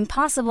seem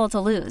impossible to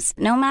lose,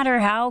 no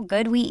matter how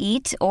good we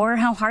eat or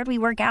how hard we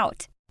work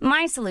out.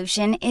 My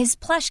solution is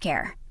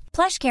PlushCare.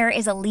 PlushCare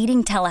is a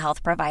leading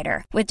telehealth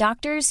provider with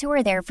doctors who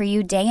are there for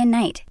you day and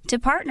night to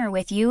partner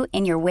with you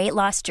in your weight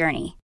loss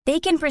journey. They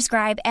can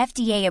prescribe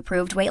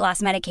FDA-approved weight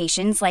loss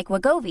medications like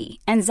Wegovy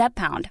and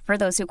Zepbound for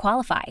those who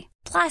qualify.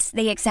 Plus,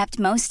 they accept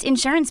most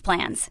insurance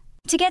plans.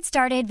 To get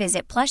started,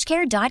 visit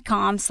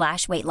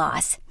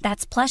plushcare.com/weightloss.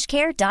 That's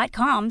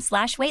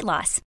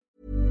plushcare.com/weightloss.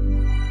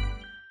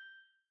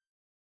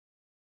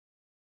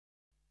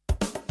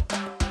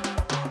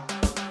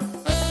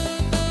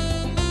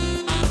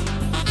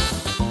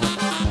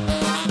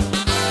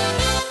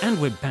 And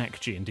we're back,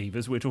 G and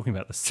Divas. We're talking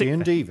about the sick. G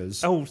and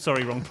Divas? Oh,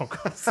 sorry, wrong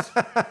podcast.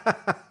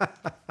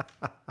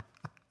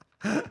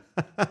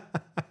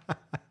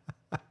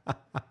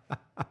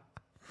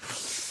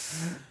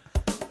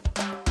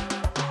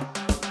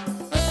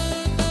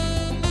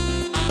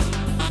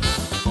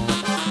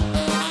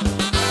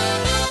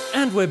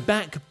 And we're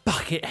back,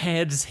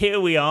 Bucketheads. Here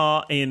we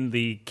are in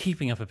the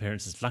Keeping Up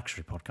Appearances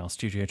Luxury Podcast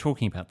studio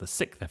talking about the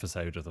 6th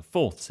episode of the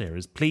 4th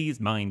series, Please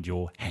Mind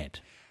Your Head.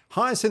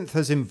 Hyacinth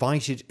has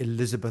invited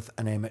Elizabeth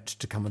and Emmett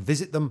to come and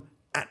visit them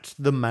at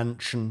the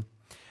mansion.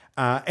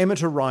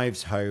 Emmett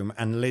arrives home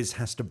and Liz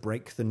has to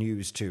break the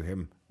news to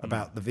him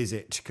about the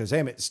visit because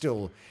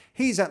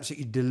he's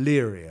absolutely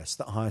delirious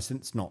that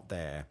Hyacinth's not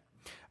there.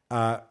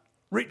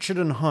 Richard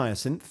and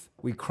Hyacinth,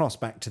 we cross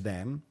back to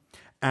them,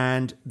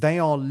 and they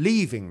are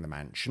leaving the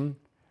mansion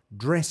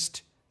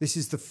dressed. This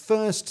is the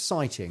first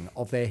sighting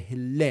of their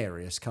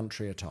hilarious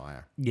country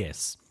attire.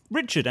 Yes.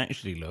 Richard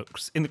actually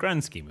looks, in the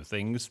grand scheme of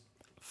things,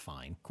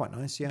 fine. Quite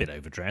nice, yeah. Bit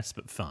overdressed,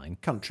 but fine.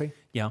 Country.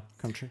 Yeah.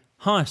 Country.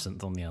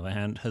 Hyacinth, on the other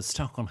hand, has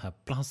stuck on her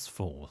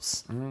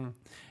 +4s,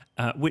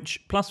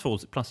 which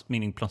 +4s,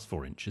 meaning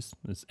 +4 inches.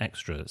 There's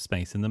extra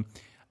space in them,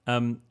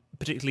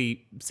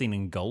 particularly seen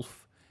in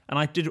golf. And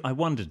I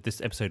wondered, this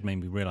episode made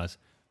me realise,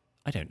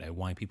 I don't know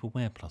why people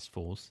wear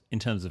 +4s in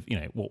terms of,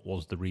 what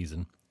was the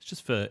reason. It's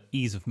just for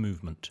ease of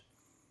movement.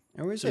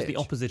 Oh, is so it? It's the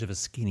opposite of a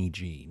skinny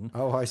jean.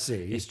 Oh, I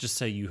see. It's just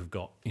so you have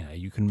got,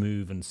 you can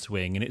move and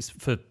swing, and it's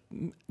for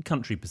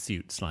country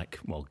pursuits like,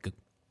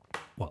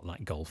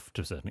 like golf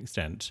to a certain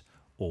extent,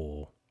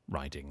 or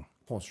riding.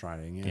 Horse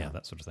riding, yeah. Yeah,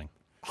 that sort of thing.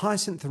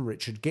 Hyacinth and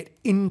Richard get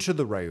into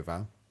the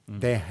Rover.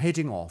 They're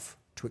heading off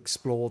to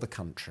explore the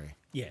country.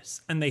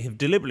 Yes, and they have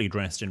deliberately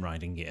dressed in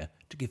riding gear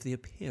to give the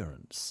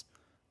appearance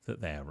that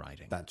they're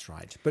riding. That's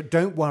right. But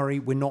don't worry,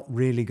 we're not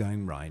really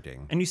going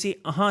riding. And you see,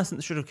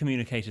 Hyacinth should have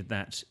communicated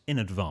that in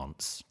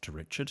advance to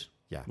Richard.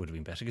 Yeah. Would have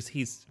been better,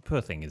 because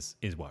poor thing is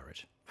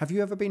worried. Have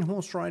you ever been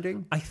horse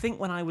riding? I think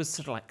when I was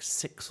sort of like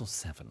 6 or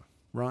 7.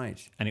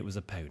 Right. And it was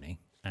a pony,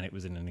 and it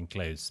was in an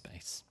enclosed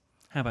space.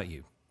 How about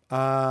you?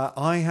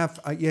 I have,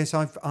 yes,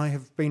 I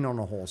have been on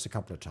a horse a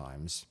couple of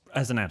times.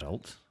 As an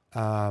adult?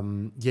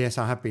 Yes,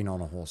 I have been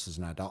on a horse as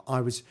an adult.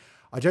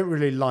 I don't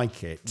really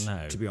like it,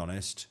 to be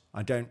honest.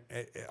 I don't.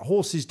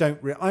 Horses don't.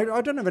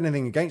 I don't have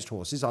anything against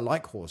horses. I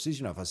like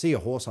horses. If I see a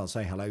horse, I'll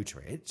say hello to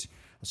it,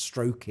 I'll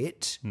stroke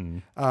it.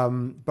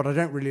 But I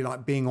don't really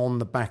like being on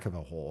the back of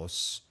a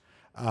horse.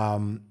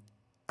 And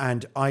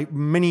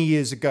many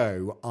years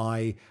ago,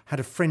 I had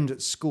a friend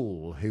at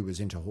school who was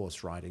into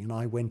horse riding, and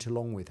I went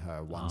along with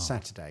her one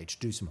Saturday to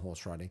do some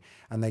horse riding.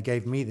 And they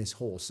gave me this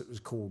horse that was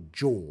called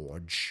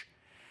George.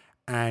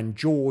 And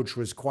George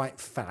was quite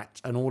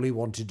fat, and all he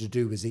wanted to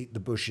do was eat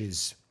the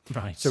bushes.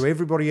 Right. So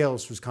everybody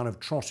else was kind of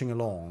trotting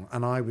along,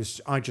 and I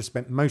just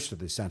spent most of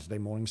this Saturday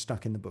morning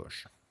stuck in the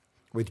bush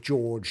with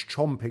George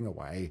chomping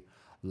away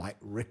like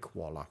Rick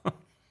Waller.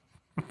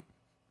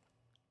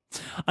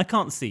 I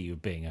can't see you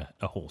being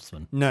a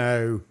horseman.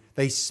 No,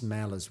 they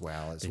smell as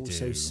well. It's They all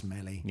so do.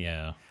 smelly.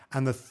 Yeah.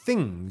 And the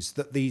things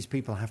that these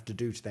people have to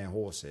do to their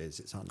horses,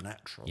 it's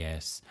unnatural.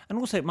 Yes. And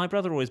also, my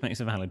brother always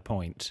makes a valid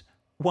point.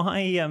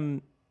 Why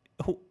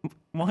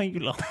are you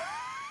laughing?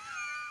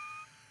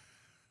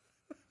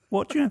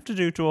 What do you have to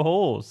do to a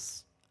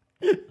horse?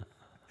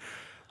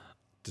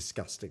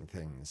 Disgusting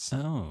things.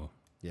 Oh.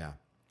 Yeah.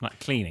 Like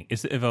cleaning.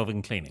 Is it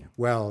involving cleaning?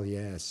 Well,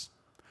 yes.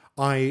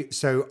 I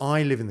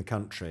live in the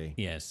country.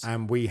 Yes.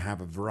 And we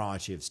have a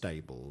variety of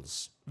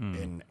stables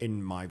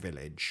in my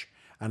village.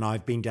 And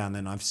I've been down there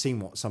and I've seen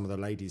what some of the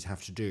ladies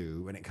have to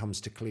do when it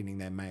comes to cleaning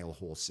their male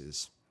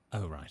horses.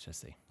 Oh, right, I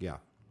see. Yeah.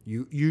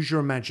 You use your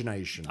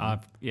imagination.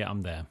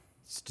 I'm there.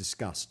 It's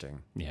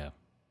disgusting. Yeah.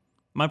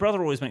 My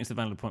brother always makes the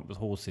valid point with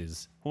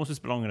horses. Horses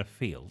belong in a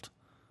field.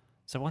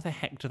 So why the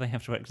heck do they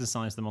have to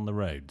exercise them on the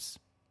roads?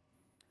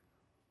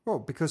 Well,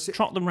 because...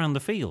 Trot them round the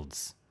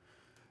fields.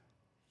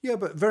 Yeah,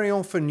 but very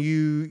often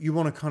you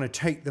want to kind of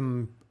take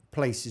them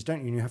places,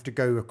 don't you? And you have to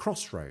go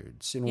across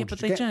roads in order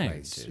to get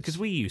places. Because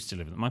we used to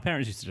live in... My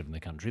parents used to live in the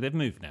country. They've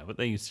moved now, but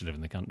they used to live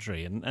in the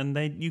country.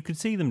 And you could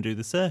see them do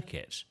the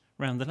circuit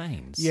round the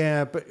lanes.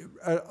 Yeah, but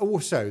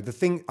also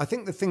I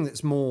think the thing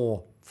that's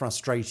more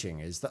frustrating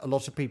is that a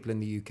lot of people in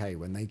the UK,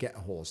 when they get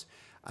a horse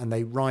and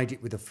they ride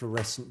it with a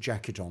fluorescent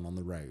jacket on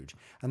the road,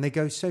 and they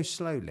go so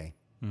slowly.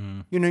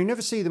 You know, you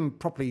never see them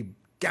properly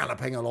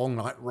galloping along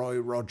like Roy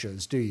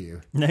Rogers, do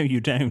you? No, you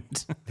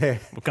don't.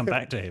 We'll come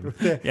back to him.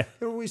 They're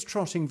always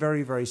trotting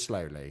very, very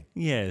slowly.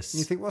 Yes. And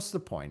you think, what's the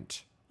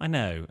point? I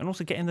know. And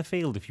also get in the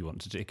field if you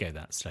want to go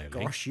that slowly.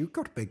 Gosh, you've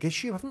got a big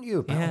issue, haven't you,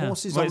 about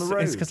horses on the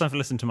road? It's because I've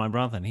listened to my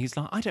brother and he's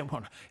like, if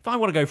I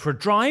want to go for a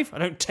drive, I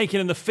don't take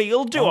it in the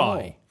field, do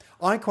I?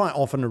 I quite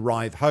often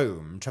arrive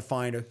home to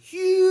find a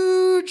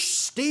huge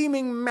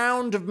steaming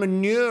mound of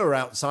manure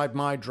outside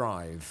my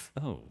drive.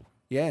 Oh.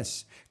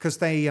 Yes, because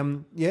they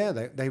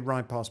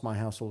ride past my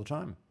house all the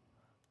time.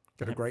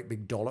 Get a great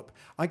big dollop.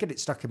 I get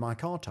it stuck in my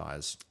car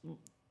tyres.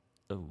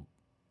 Oh.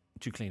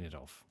 Do you clean it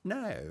off?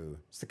 No,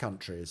 it's the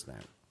country, isn't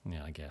it?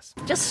 Yeah, I guess.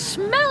 Just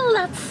smell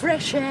that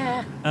fresh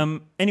air.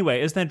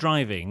 Anyway, as they're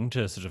driving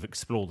to sort of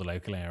explore the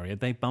local area,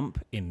 they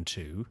bump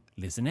into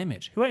Liz and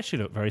Emmett, who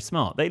actually look very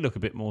smart. They look a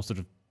bit more sort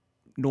of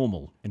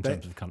normal in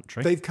terms of the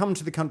country. They've come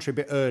to the country a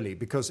bit early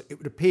because it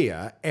would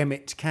appear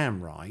Emmett can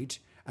ride,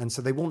 and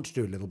so they want to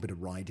do a little bit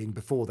of riding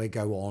before they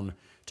go on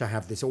to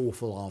have this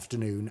awful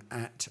afternoon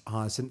at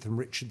Hyacinth and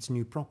Richard's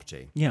new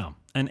property. Yeah,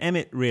 and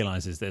Emmett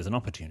realises there's an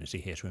opportunity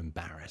here to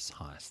embarrass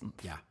Hyacinth.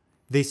 Yeah,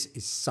 this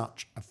is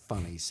such a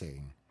funny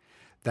scene.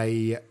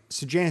 They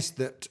suggest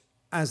that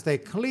as they're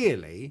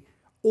clearly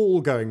all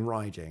going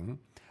riding,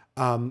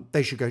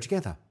 they should go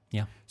together.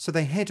 Yeah. So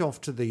they head off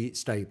to the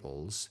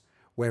stables,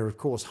 where, of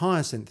course,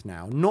 Hyacinth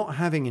now, not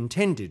having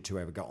intended to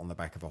ever get on the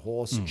back of a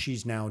horse,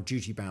 she's now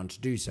duty-bound to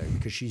do so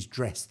because she's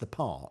dressed the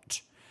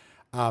part.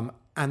 And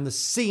the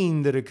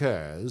scene that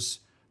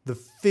occurs, the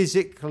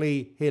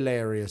physically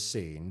hilarious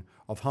scene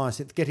of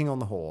Hyacinth getting on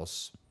the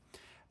horse,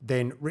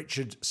 then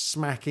Richard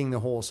smacking the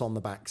horse on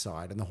the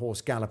backside and the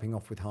horse galloping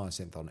off with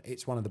Hyacinth on.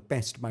 It's one of the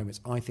best moments,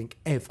 I think,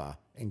 ever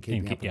in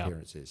Keeping Up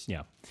Appearances.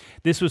 Yeah.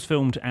 This was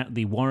filmed at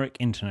the Warwick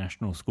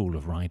International School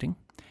of Riding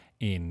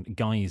in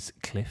Guy's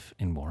Cliff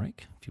in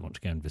Warwick, if you want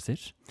to go and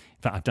visit.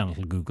 In fact, I've done a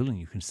little Google and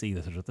you can see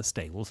that sort of the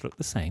stables look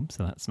the same,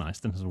 so that's nice.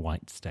 They're sort of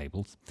white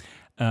stables.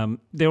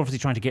 They're obviously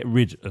trying to get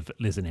rid of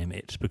Liz and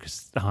Emmett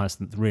because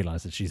Hyacinth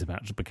realises she's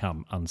about to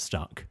become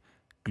unstuck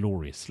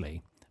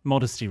gloriously.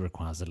 Modesty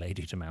requires a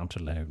lady to mount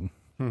alone.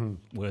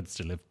 Words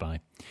to live by.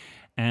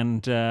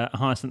 And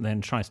Hyacinth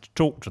then tries to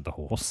talk to the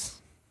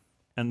horse,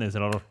 and there's a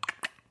lot of...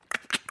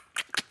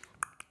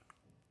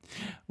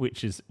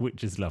 which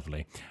is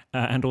lovely.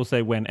 And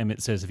also when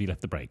Emmett says, have you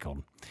left the brake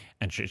on?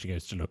 And she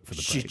goes to look for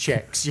the brake. She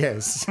checks,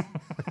 yes.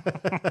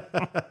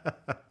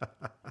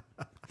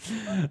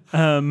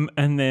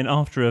 And then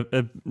after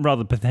a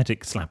rather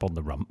pathetic slap on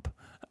the rump,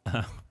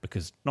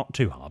 because not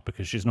too hard,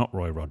 because she's not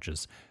Roy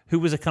Rogers, who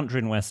was a country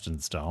and western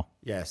star.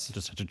 Yes.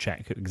 Just had to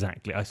check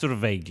exactly. I sort of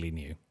vaguely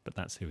knew, but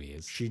that's who he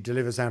is. She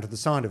delivers out of the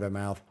side of her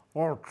mouth,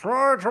 I'll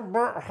try it a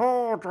bit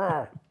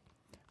harder.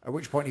 At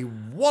which point he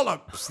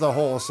wallops the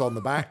horse on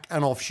the back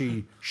and off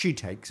she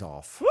takes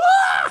off.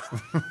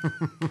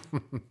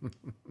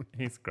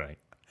 He's great.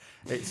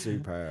 It's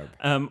superb.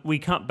 We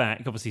cut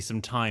back. Obviously,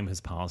 some time has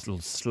passed. A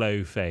little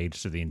slow fade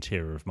to the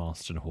interior of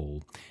Marston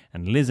Hall.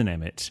 And Liz and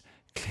Emmett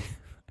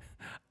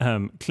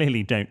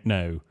clearly don't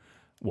know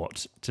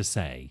what to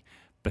say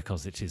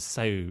because it is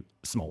so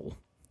small.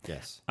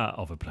 Yes.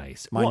 Of a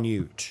place.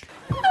 Minute.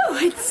 Oh,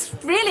 it's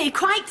really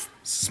quite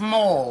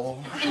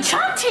Small.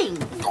 enchanting.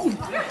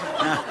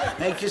 Now,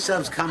 make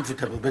yourselves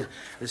comfortable, but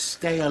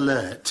stay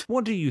alert.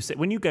 What do you say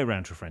when you go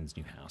round to a friend's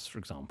new house, for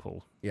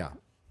example? Yeah.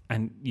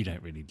 And you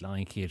don't really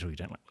like it, or you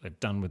don't like what they've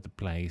done with the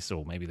place,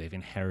 or maybe they've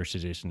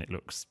inherited it and it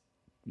looks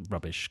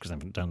rubbish because they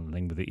haven't done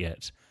anything with it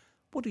yet.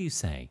 What do you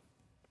say?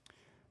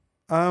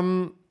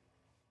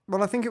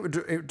 Well, I think it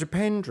would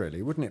depend,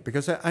 really, wouldn't it?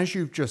 Because as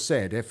you've just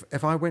said,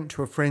 if I went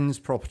to a friend's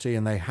property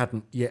and they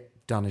hadn't yet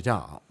done it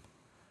up,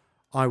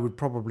 I would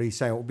probably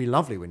say it would be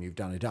lovely when you've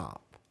done it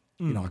up.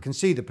 You know, I can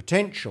see the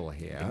potential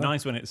here. It'd be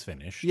nice when it's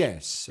finished.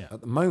 Yes. Yeah.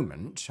 At the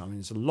moment, I mean,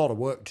 there's a lot of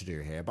work to do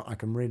here, but I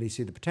can really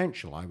see the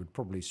potential. I would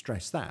probably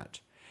stress that.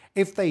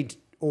 If they'd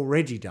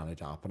already done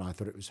it up and I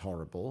thought it was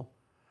horrible,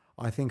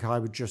 I think I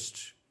would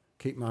just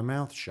keep my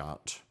mouth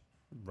shut.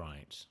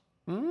 Right.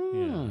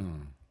 Yeah.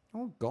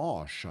 Oh,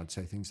 gosh, I'd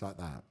say things like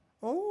that.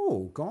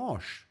 Oh,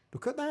 gosh,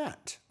 Look at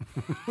that.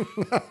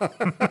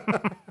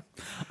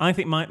 I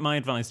think my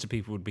advice to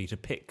people would be to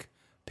pick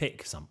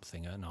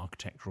something, an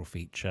architectural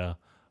feature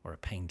or a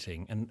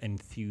painting, and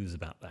enthuse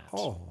about that.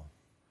 Oh,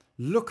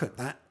 look at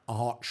that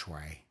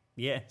archway.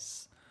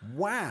 Yes.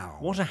 Wow.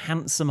 What a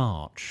handsome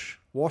arch.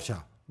 What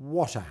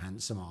a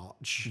handsome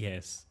arch.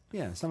 Yes.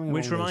 Yeah, something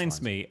Which along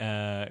those reminds lines.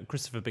 me,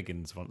 Christopher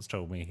Biggins once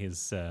told me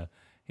his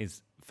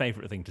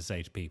favourite thing to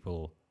say to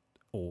people,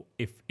 or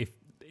if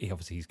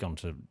he's gone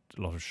to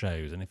a lot of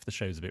shows, and if the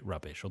show's a bit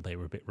rubbish or they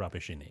were a bit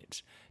rubbish in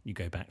it, you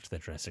go back to their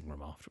dressing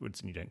room afterwards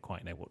and you don't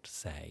quite know what to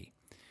say.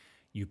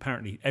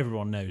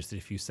 Everyone knows that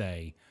if you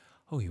say,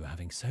 "Oh, it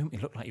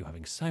looked like you were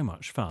having so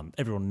much fun,"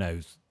 everyone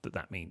knows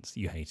that means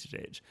you hated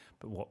it.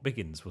 But what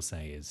Biggins will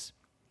say is,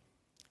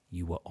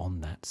 "You were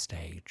on that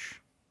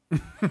stage."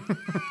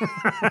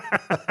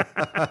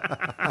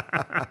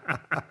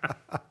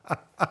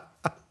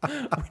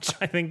 Which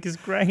I think is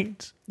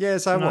great.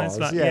 Yes, I was.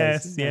 Like,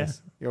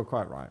 yes. You're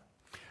quite right.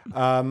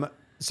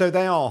 So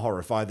they are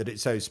horrified that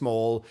it's so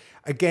small.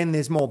 Again,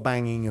 there's more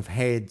banging of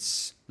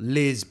heads.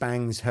 Liz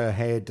bangs her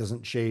head,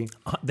 doesn't she?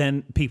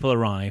 Then people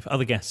arrive,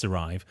 other guests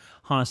arrive.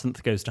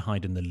 Hyacinth goes to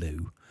hide in the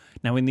loo.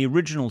 Now, in the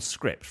original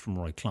script from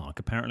Roy Clark,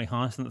 apparently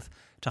Hyacinth,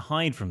 to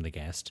hide from the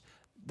guest,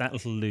 that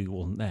little loo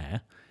wasn't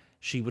there.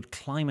 She would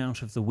climb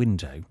out of the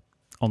window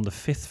on the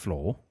 5th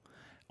floor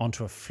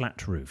onto a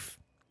flat roof.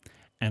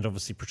 And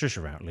obviously Patricia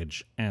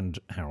Routledge and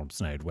Harold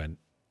Snowd went,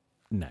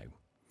 no,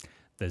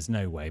 there's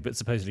no way. But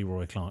supposedly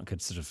Roy Clark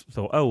had sort of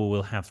thought, oh, well,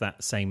 we'll have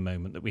that same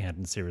moment that we had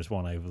in Series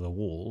 1 over the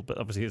wall. But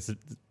obviously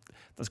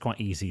that's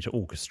quite easy to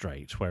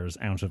orchestrate, whereas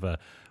out of a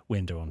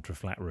window onto a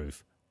flat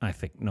roof, I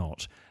think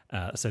not.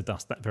 So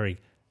thus that very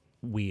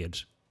weird,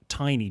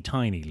 tiny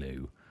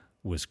loo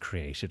was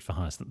created for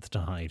Hyacinth to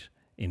hide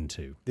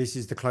into. This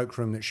is the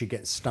cloakroom that she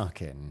gets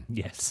stuck in.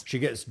 Yes. She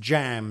gets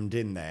jammed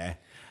in there.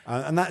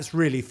 And that's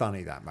really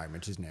funny, that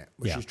moment, isn't it?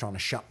 Where she's trying to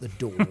shut the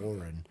door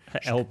and... Her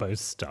elbow's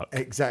stuck.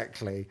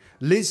 Exactly.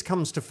 Liz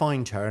comes to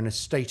find her in a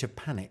state of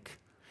panic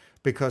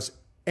because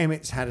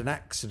Emmett's had an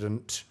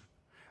accident.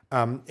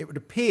 It would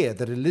appear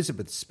that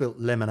Elizabeth spilt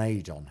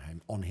lemonade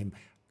on him.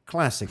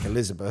 Classic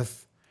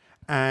Elizabeth.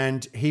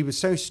 And he was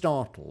so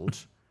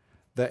startled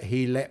that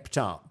he leapt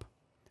up.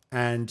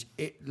 And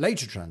it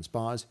later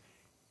transpires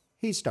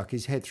he stuck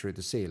his head through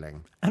the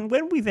ceiling. And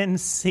when we then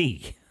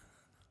see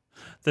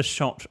the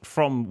shot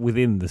from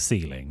within the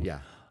ceiling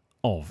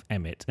of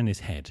Emmett and his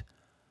head,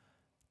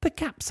 the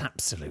gap's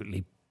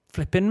absolutely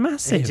flipping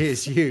massive. It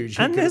is huge.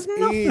 And there's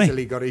nothing.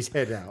 Easily got his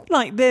head out.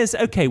 Like,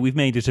 we've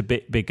made it a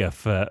bit bigger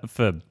for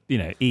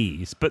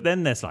ease, but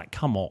then there's like,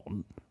 come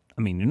on.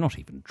 I mean, you're not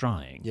even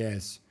trying.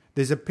 Yes.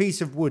 There's a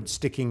piece of wood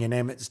sticking in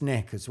Emmett's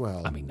neck as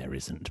well. I mean, there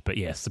isn't, but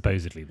yes,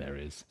 supposedly there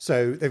is.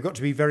 So they've got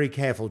to be very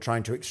careful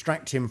trying to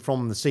extract him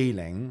from the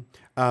ceiling.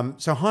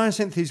 So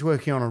Hyacinth is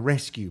working on a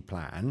rescue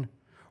plan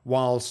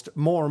whilst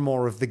more and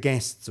more of the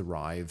guests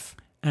arrive.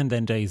 And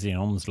then Daisy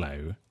and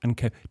Onslow and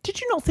co.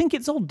 Did you not think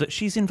it's odd that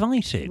she's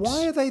invited?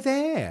 Why are they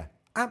there?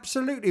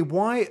 Absolutely.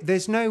 Why?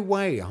 There's no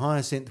way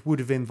Hyacinth would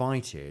have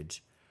invited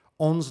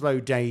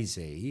Onslow,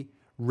 Daisy,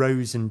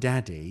 Rose and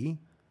Daddy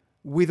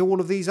with all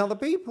of these other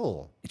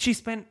people. She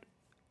spent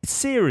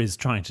series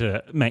trying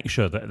to make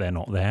sure that they're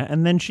not there,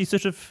 and then she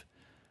sort of,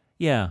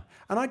 And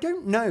I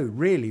don't know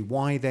really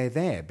why they're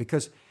there,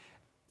 because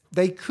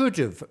they could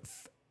have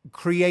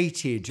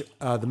created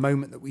the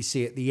moment that we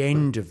see at the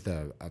end of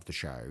the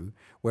show,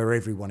 where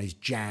everyone is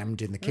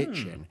jammed in the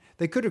kitchen.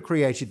 They could have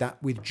created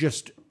that with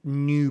just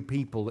new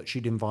people that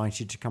she'd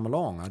invited to come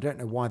along. I don't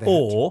know why they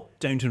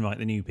don't invite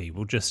the new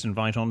people, just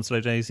invite Onslow,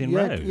 Daisy and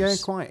Rose. Yeah,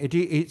 quite.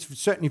 It's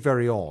certainly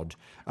very odd.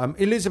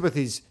 Elizabeth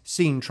is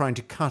seen trying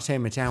to cut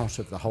Emmett out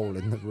of the hole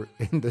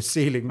in the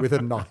ceiling with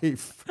a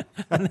knife.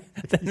 And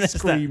then there's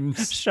screams.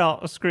 That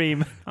sharp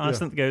scream.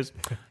 Hyacinth goes,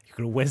 you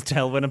can always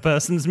tell when a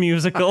person's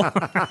musical.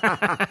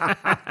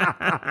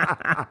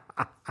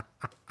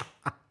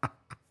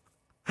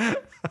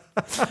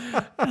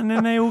 And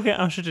then they all get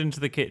ushered into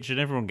the kitchen,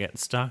 everyone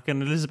gets stuck,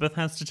 and Elizabeth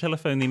has to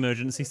telephone the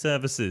emergency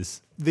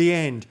services. The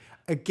end.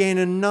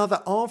 Again,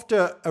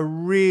 after a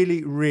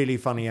really, really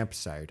funny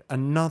episode,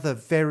 another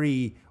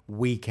very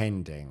weak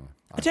ending.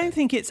 I don't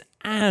think it's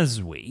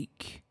as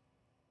weak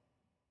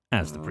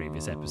as the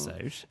previous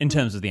episode, in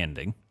terms of the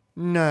ending.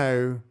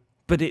 No.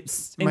 But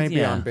it's...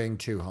 Maybe I'm being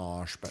too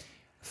harsh, but...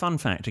 Fun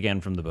fact,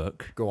 again, from the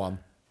book. Go on.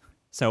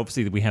 So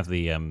obviously we have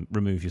the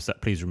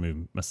please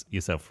remove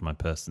yourself from my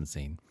person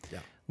scene. Yeah.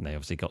 And they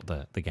obviously got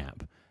the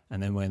gap.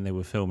 And then when they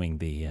were filming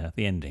the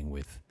ending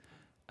with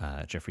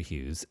Geoffrey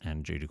Hughes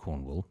and Judy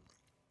Cornwall,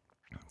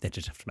 they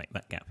just have to make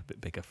that gap a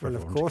bit bigger for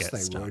everyone to get stuck.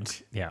 Of course they would.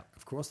 Yeah.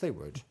 Of course they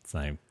would.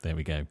 So there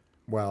we go.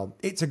 Well,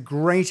 it's a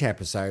great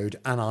episode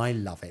and I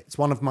love it. It's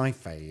one of my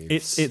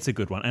faves. It's a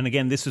good one. And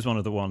again, this was one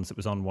of the ones that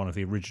was on one of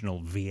the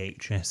original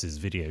VHS's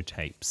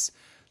videotapes.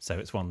 So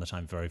it's one that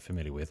I'm very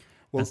familiar with.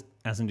 Well,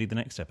 as indeed the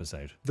next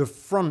episode. The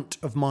front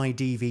of my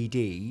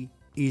DVD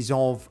is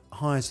of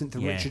Hyacinth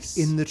and Richard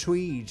in the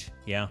tweed.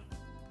 Yeah.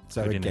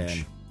 So good again,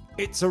 image.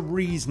 It's a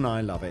reason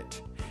I love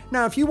it.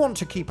 Now, if you want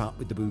to keep up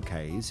with the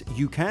bouquets,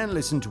 you can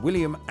listen to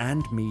William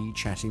and me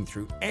chatting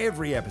through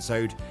every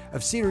episode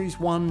of Series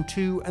 1,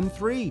 2 and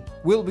 3.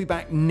 We'll be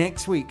back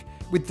next week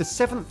with the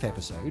 7th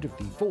episode of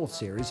the 4th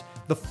series,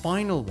 the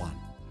final one.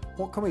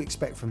 What can we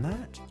expect from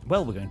that?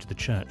 Well, we're going to the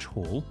church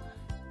hall,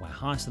 where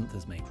Hyacinth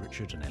has made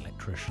Richard an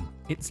electrician.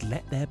 It's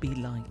Let There Be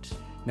Light.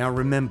 Now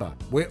remember,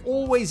 we're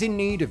always in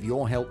need of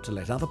your help to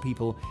let other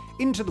people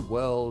into the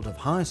world of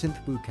Hyacinth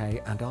Bouquet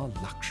and our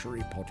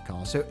luxury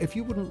podcast. So if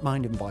you wouldn't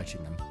mind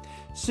inviting them,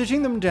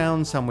 sitting them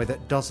down somewhere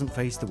that doesn't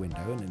face the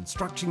window and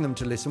instructing them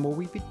to listen, well,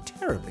 we'd be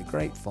terribly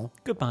grateful.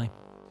 Goodbye.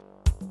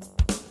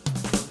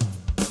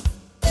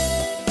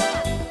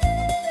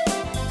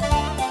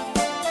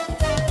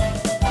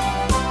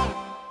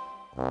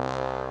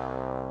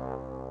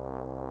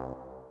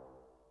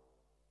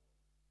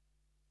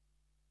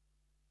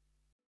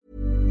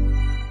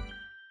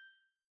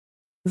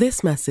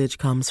 This message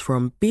comes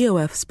from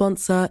BOF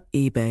sponsor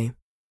eBay.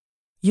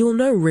 You'll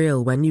know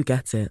real when you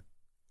get it.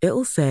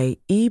 It'll say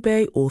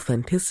eBay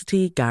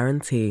Authenticity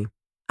Guarantee.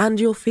 And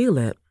you'll feel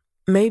it.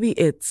 Maybe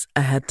it's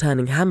a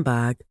head-turning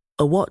handbag,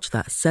 a watch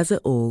that says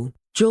it all,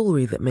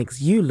 jewelry that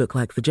makes you look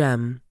like the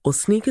gem, or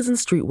sneakers and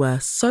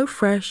streetwear so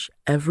fresh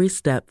every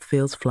step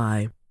feels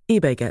fly.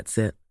 eBay gets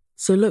it.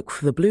 So look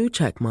for the blue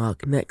check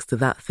mark next to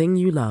that thing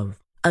you love.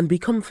 And be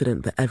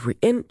confident that every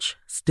inch,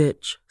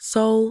 stitch,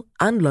 sole,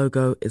 and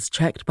logo is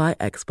checked by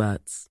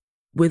experts.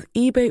 With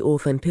eBay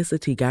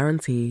Authenticity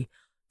Guarantee,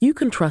 you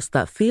can trust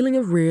that feeling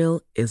of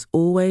real is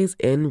always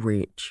in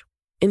reach.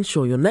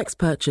 Ensure your next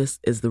purchase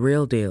is the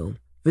real deal.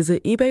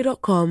 Visit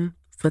ebay.com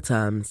for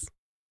terms.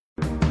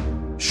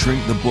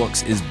 Shrink the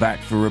Box is back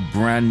for a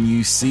brand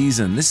new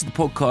season. This is the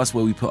podcast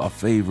where we put our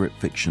favourite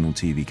fictional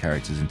TV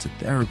characters into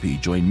therapy.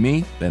 Join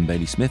me, Ben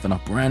Bailey-Smith, and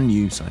our brand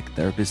new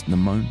psychotherapist,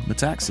 Namone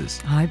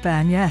Metaxas. Hi,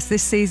 Ben. Yes,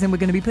 this season we're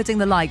going to be putting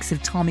the likes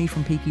of Tommy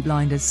from Peaky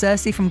Blinders,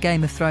 Cersei from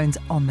Game of Thrones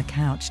on the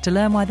couch to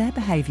learn why their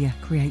behaviour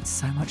creates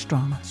so much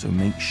drama. So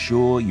make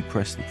sure you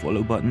press the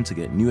follow button to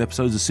get new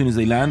episodes as soon as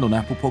they land on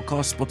Apple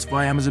Podcasts,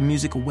 Spotify, Amazon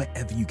Music, or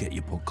wherever you get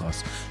your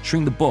podcasts.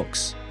 Shrink the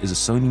Box is a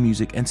Sony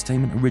Music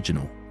Entertainment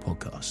original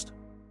podcast.